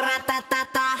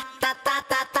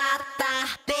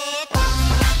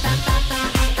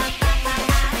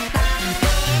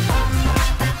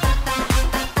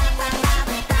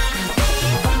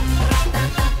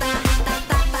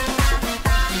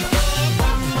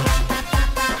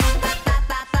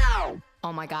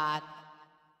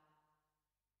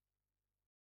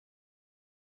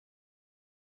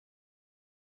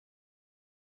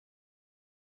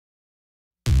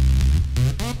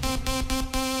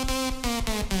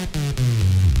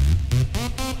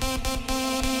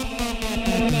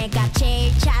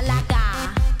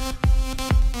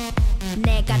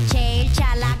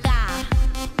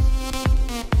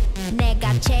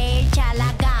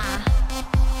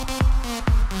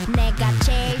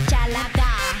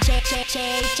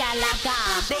제일 잘 나가.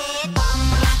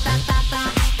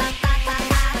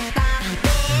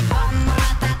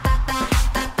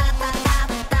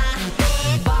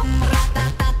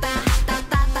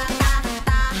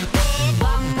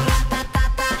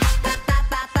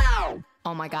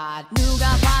 Oh my god. 누가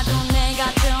봐도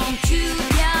내가 좀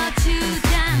죽여주잖아.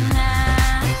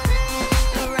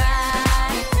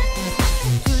 Right.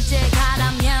 둘째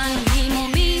가라면 이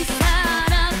몸이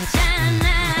서럽잖아.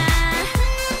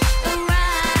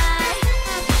 Right.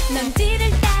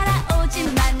 남들을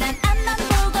따라오지만 난 앞만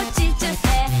보고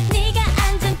질주해. 네가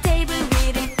앉은 테이블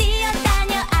위를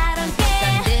뛰어다녀. I don't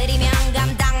care. 들이면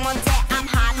감당 못해 I'm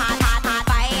hot hot hot hot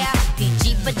fire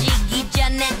뒤집어지기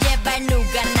전에 제발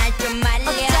누가 날 좀 말려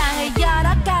옷장을 열어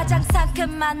가장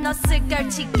상큼한 옷을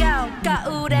걸치고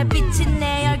거울에 비친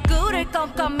내 얼굴을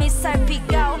꼼꼼히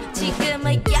살피고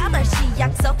지금은 8시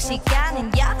약속 시간은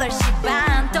 8시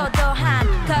반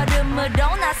도도한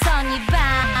걸음으로 나선 이 밤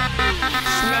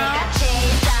내가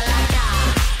제일 잘 나가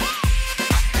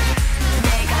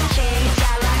내가 제일 잘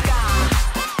나가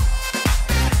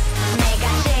내가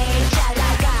제일 잘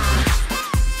나가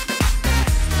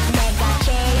내가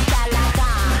제일 잘 나가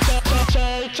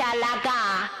제일 잘 나가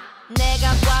내가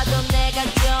봐도 내가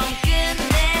좀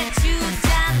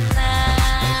끝내주잖아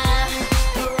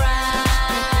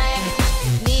Right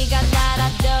네가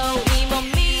달아도 이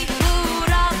몸이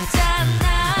부럽잖아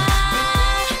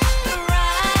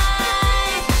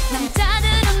Right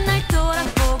남자들은 날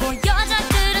돌아보고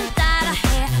여자들은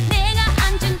따라해 내가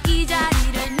앉은 이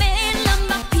자리를 매일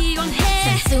막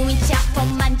피곤해 숨이 차고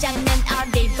만장는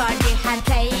어리버리한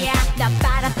플레이야 나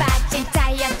빨아빠진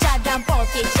타이어처럼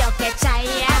보기 좋게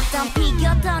차이야 어떤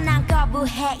비교도 난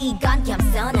거부해 이건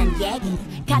겸손한 얘기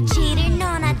가치를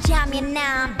논하자면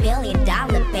난 $1 billion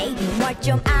baby 뭘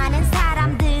좀 아는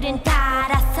사람들은 다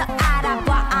알아서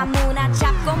알아봐 아무나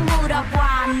자꾸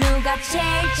물어봐 누가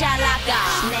제일 잘 나가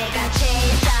내가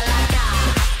제일 잘 나가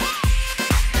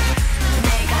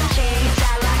내가 제일 잘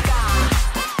나가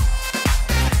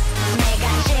내가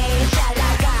제일 잘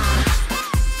나가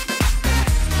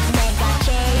내가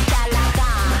제일 잘 나가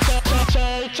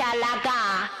제일 잘 나가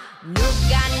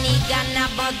누가 네가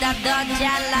나보다 더 잘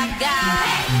나가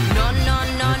No no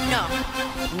no no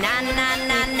나 나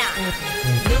나 나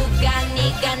누가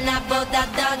네가 나보다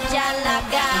더 잘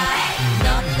나가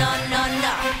No no no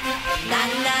no 나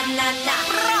나 나 나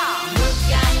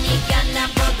누가 네가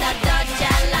나보다 더 잘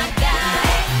나가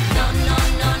No no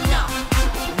no no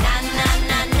나 나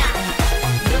나 나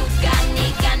누가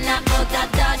네가 나보다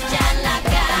더 잘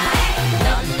나가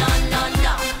No no no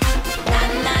no 나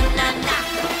나 나 나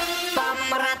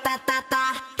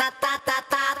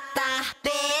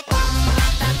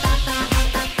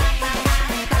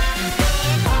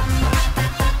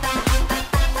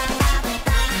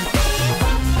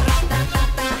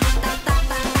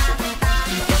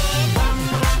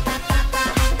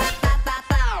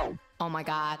Oh my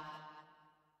god.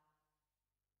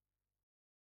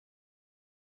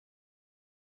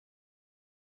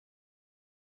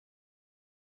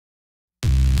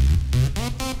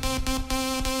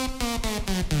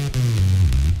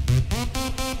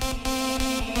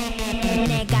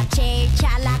 내가 제일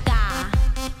잘 나가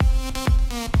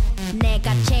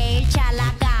내가 제일 잘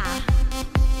나가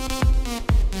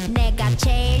내가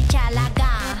제일 잘 나가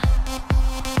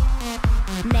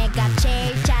내가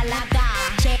제일 잘 나가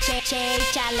제일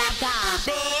잘 나가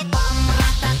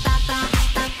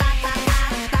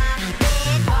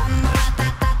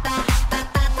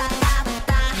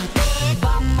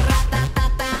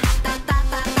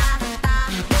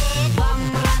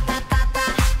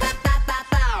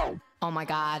Oh my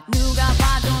god. 누가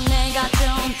봐도 내가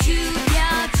좀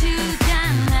죽여주잖아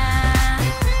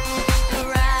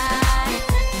Right.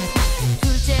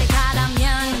 둘째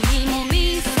가라면 이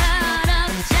몸이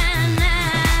서럽잖아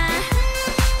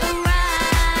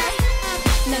Right.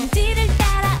 남들을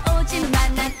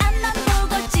따라오지만 난 앞만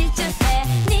보고 질주해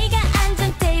네가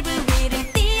앉은 테이블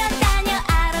위를 뛰어다녀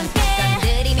I don't care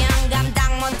들이면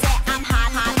감당 못해 I'm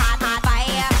hot hot hot hot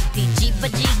fire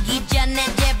뒤집어지기 전에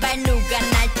제발 누가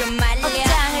날 좀 말려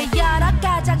옷장을 열어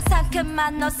가장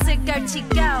상큼한 옷을 걸치고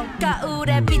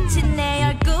거울에 비친 내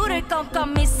얼굴을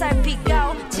꼼꼼히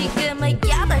살피고 지금은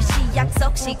 8시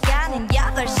약속 시간은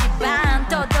 8시 반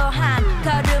도도한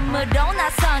걸음으로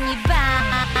나선 이 밤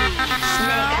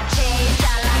내가 제일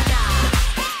잘 나가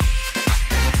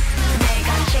내가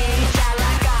제일 잘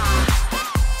나가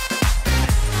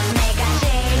내가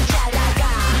제일 잘 나가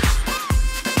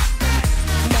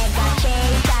내가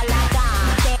제일 잘 나가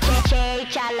제일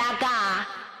잘 나가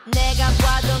내가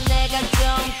봐도 내가 좀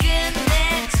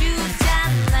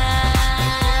끝내주잖아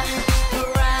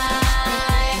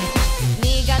Right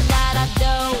네가 달아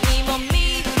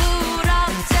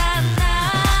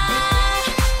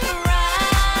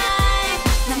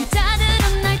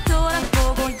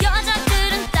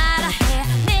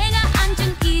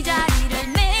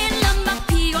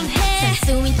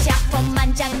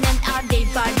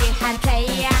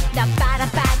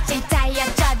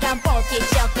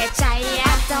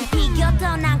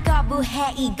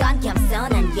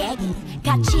얘기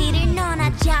가치를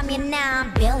논하자면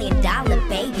난 billion dollar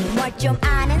baby 뭘 좀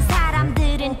아는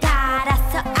사람들은 다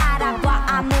알아서 알아봐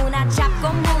아무나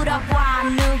잡고 물어봐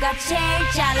누가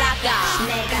제일 잘 나가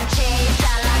내가 제일 잘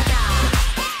나가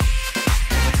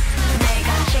내가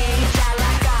제일 잘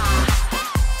나가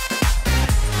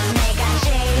내가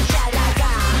제일 잘 나가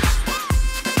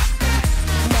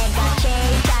내가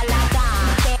제일 잘 나가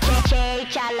제일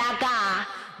잘 나가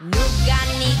누가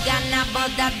네가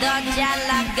나보다 더 잘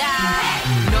나가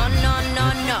No no no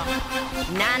no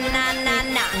나 나 나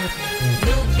나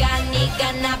누가 네가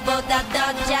나보다 더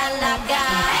잘 나가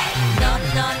No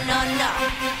no no no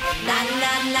나 나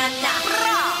나 나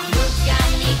누가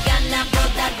네가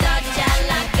나보다 더 잘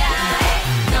나가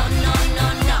No no no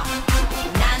no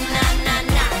나 나 나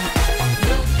나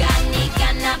누가 네가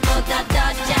나보다 더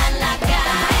잘 나가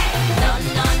No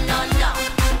no no no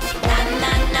나 나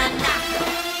나 나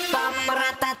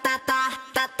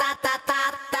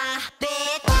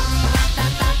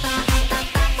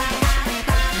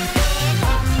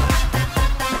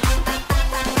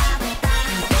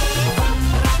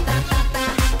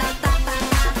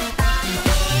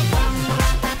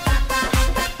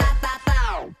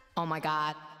Oh my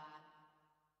god.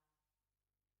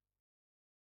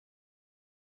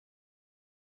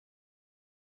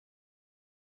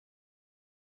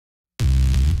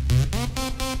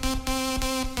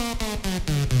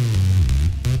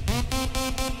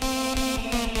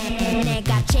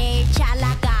 내가 제일 잘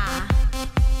나가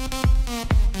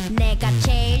내가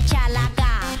제일 잘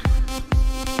나가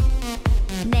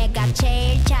내가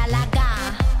제일 잘 나가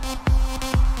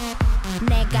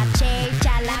내가 제일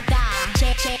잘 나가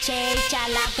제일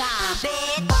잘 나가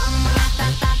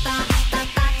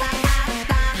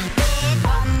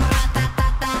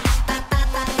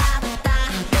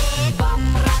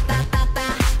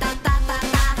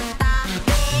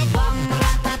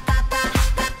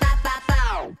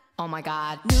Oh my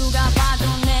god. 누가 봐도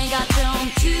내가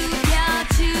좀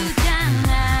죽여주잖아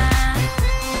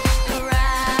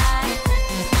Right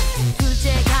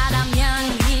둘째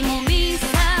가라면 이 몸이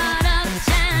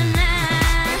서럽잖아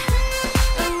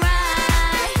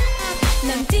Right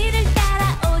넌 뒤를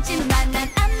따라오지만 난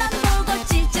앞만 보고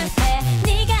질주해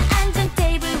네가 앉은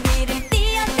테이블 위를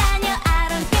뛰어다녀 I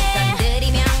don't care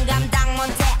건드리면 감당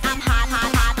못해 I'm hot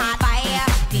hot hot hot fire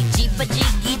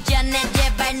뒤집어지기 전에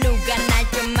제발 누가 날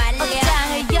좀 말려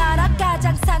옷장을 열어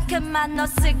가장 상큼한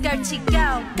옷을 걸치고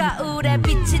거울에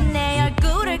비친 내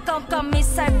얼굴을 꼼꼼히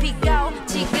살피고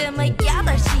지금은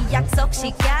 8시 약속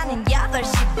시간은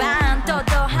 8시 반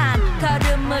도도한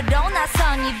걸음으로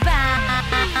나선 이 밤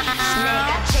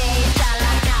내가 제일 잘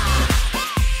나가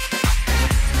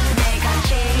내가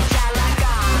제일 잘 나가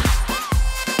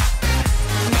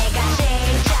내가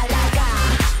제일 잘 나가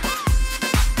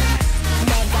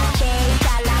내가 제일 잘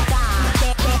나가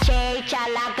제일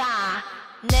잘 나가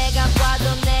내가 봐도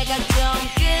내가 좀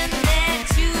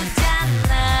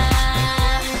끝내주잖아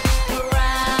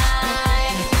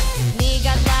Right 네가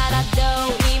날아도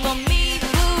이 몸이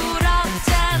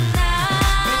부럽잖아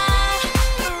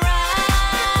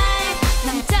Right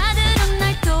남자들은 날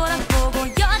돌아보고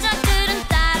여자들은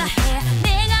따라해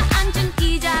내가 앉은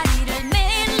이 자리를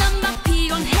매일 넌 막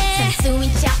피곤해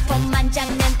순수인 척폼만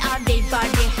잡는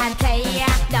어리버리한 플레이어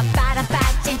너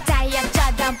바라빠진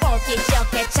타이어처럼 보기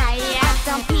좋게 차이야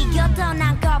어떤 비교도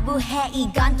난 거부해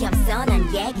이건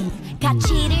겸손한 얘기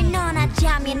가치를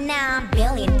논하자면 난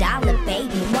billion dollar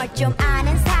baby 뭘 좀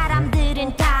아는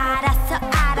사람들은 다 알아서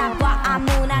알아봐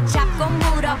아무나 잡고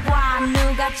물어봐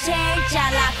누가 제일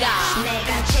잘 나가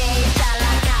내가 제일 잘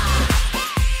나가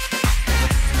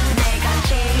내가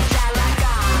제일 잘 나가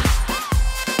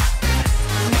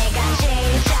내가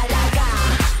제일 잘 나가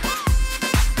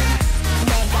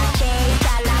내가 제일 잘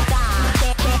나가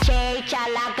제일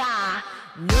잘 나가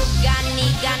누가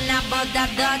네가 나보다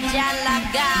더 잘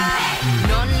나가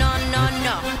No no no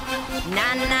no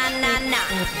나 나 나 나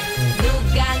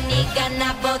누가 네가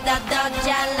나보다 더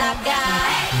잘 나가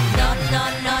No no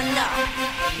no no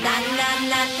나 나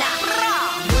나 나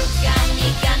누가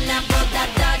네가 나보다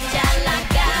더 잘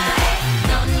나가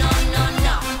No no no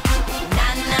no 나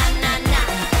나 나 나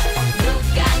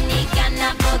누가 네가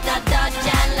나보다 더 잘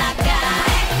나가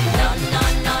No no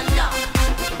no no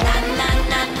나 나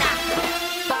나 나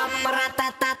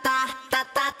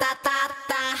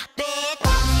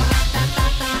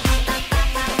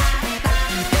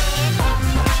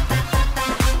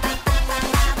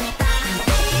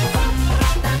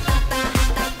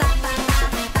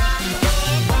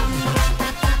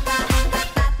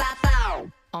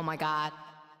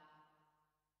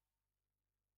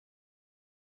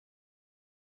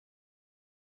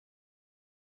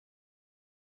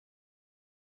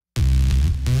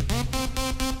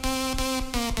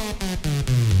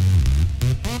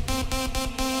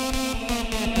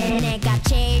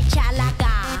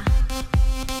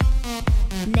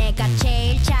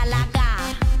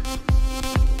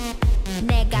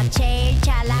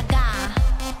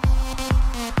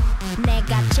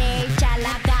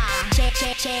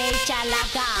제일 잘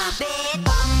나가.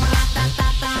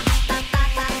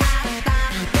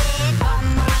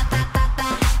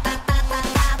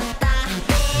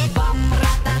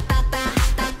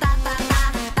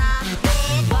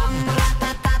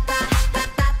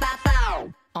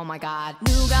 Oh my god.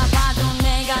 누가 봐도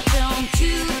내가 좀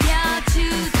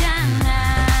죽여주잖아.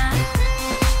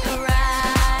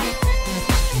 Right.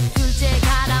 둘째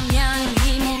가라면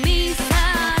이 몸이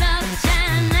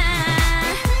서럽잖아.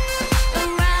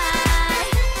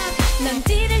 Right. 넌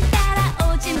뒤를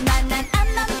따라오지만 난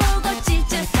앞만 보고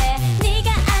질주해. 네가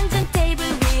앉은 테이블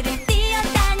위를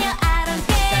뛰어다녀. I don't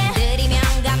care.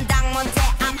 들이면 감당 못해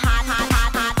I'm hot hot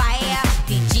hot hot fire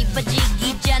뒤집어지기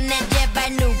전에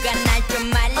제발 누가 날 좀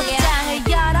말려 옷장을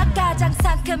열어 가장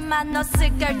상큼한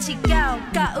옷을 걸치고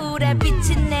거울에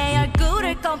비친 내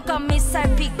얼굴을 꼼꼼히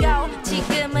살피고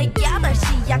지금은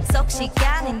 8시 약속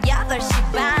시간은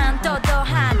 8시 반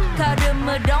도도한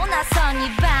걸음으로 나선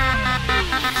이 밤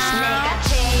내가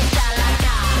제일 잘 나가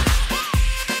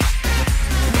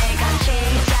내가 제일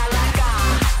잘 나가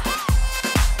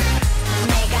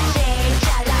내가 제일 잘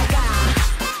나가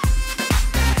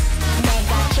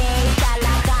내가 제일 잘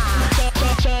나가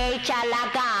제일 잘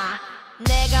나가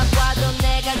내가 봐도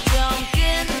내가 좀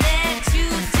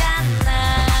끝내주잖아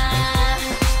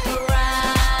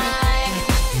Right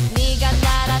네가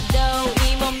날아도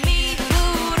이 몸이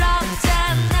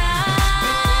부럽잖아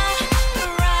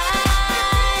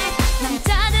Right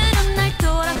남자들은 날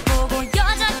돌아보고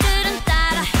여자들은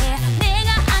따라해 내가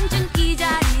앉은 이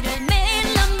자리를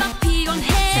매일 넌 막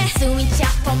피곤해 숨이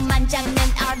차고만 잡는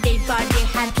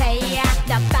어리버리한 플레이야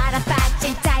너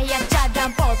빨아빠진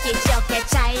타이어처럼 보기 좋게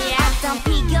차이야 어떤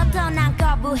비교도 난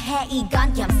거부해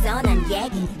이건 겸손한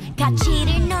얘기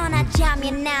가치를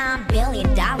논하자면 난 $1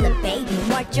 billion baby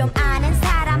뭘 좀 아는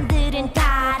사람들은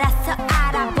다 알아서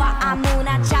알아봐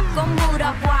아무나 자꾸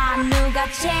물어봐 누가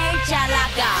제일 잘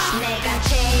나가 내가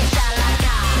제일 잘 나가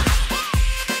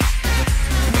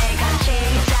내가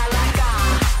제일 잘 나가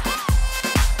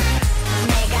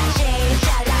내가 제일 잘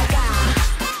나가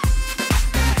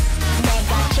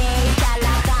내가 제일 잘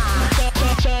나가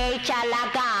제일 잘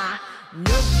나가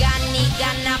누가 네가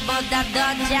나보다 더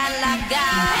잘 나가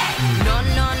No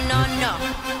no no no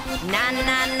나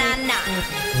나 나 나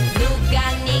누가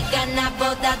네가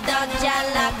나보다 더 잘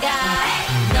나가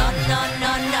No no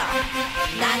no no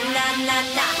나 나 나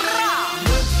나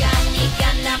누가 네가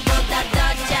나보다 더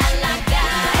잘 나가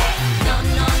No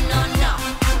no no no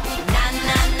나 나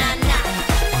나 나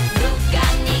누가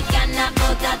네가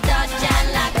나보다 더 잘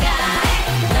나가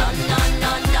No no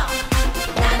no no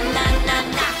나 나 나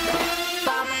나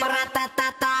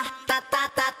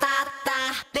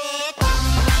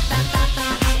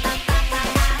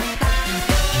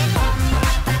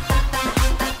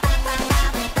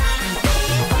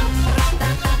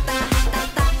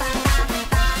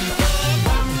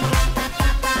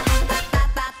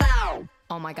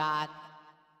Oh my god.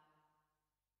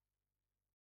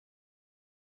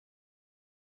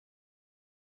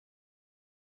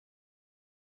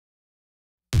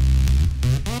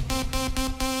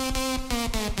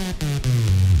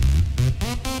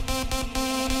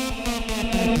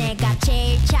 내가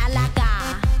제일 잘 나가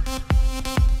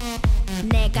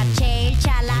내가 제일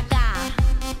잘 나가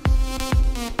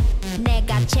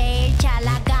내가 제일 잘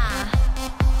나가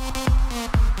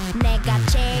내가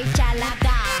제일 잘 나가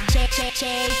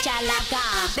제일 잘 나가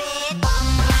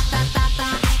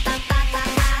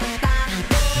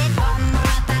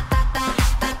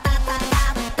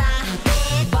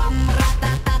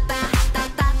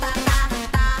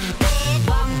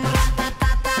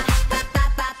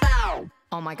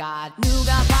Oh my god.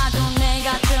 누가 봐도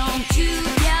내가 좀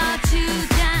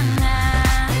죽여주잖아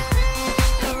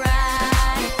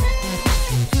Right.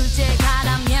 둘째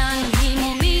가라면 이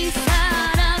몸이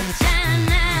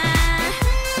서럽잖아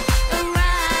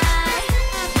Right.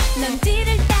 넌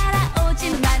뒤를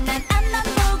따라오지만 난 앞만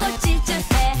보고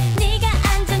질주해 네가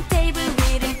앉은 테이블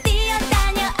위를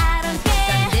뛰어다녀 I don't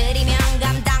care 들이면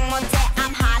감당 못해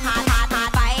I'm hot hot hot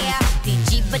hot fire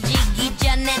뒤집어지기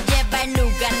전에 제발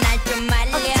누가 날 좀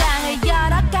말려 옷장을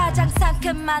열어 가장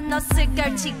상큼한 옷을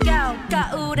걸치고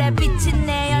거울에 비친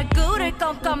내 얼굴을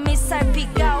꼼꼼히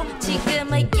살피고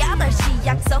지금은 8시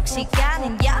약속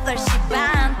시간은 8시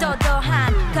반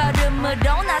도도한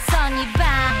걸음으로 나선 이 밤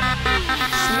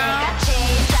내가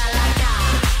제일 잘 나가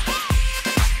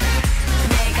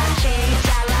내가 제일 잘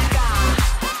나가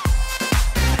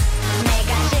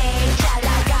내가 제일 잘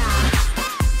나가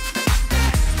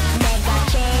내가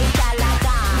제일 잘 나가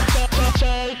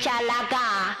제일 잘 나가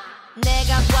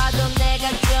내가 봐도 내가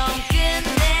좀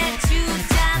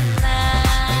끝내주잖아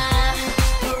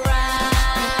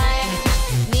Right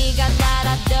네가 날아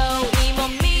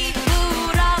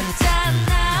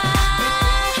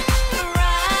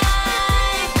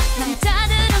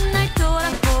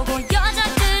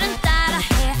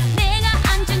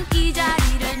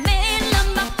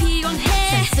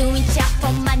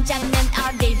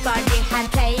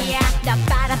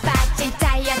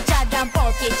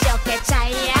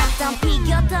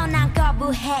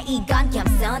거부해 이건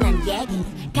겸손한 얘기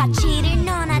가치를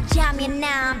논하자면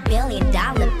난 $1 billion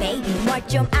baby 뭘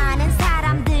좀 아는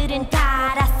사람들은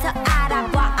다 알아서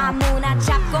알아봐 아무나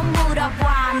잡고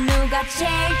물어봐 누가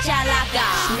제일 잘 나가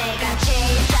내가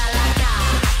제일 잘 나가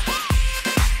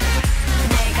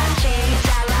내가 제일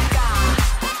잘 나가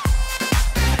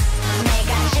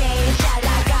내가 제일 잘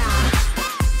나가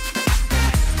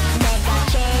내가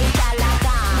제일 잘 나가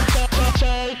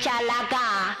제일 잘 나가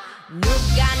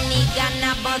누가 네가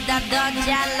나보다 더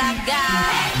잘 나가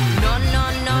No no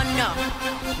no no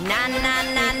나 나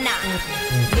나 나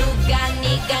누가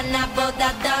네가 나보다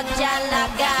더 잘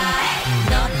나가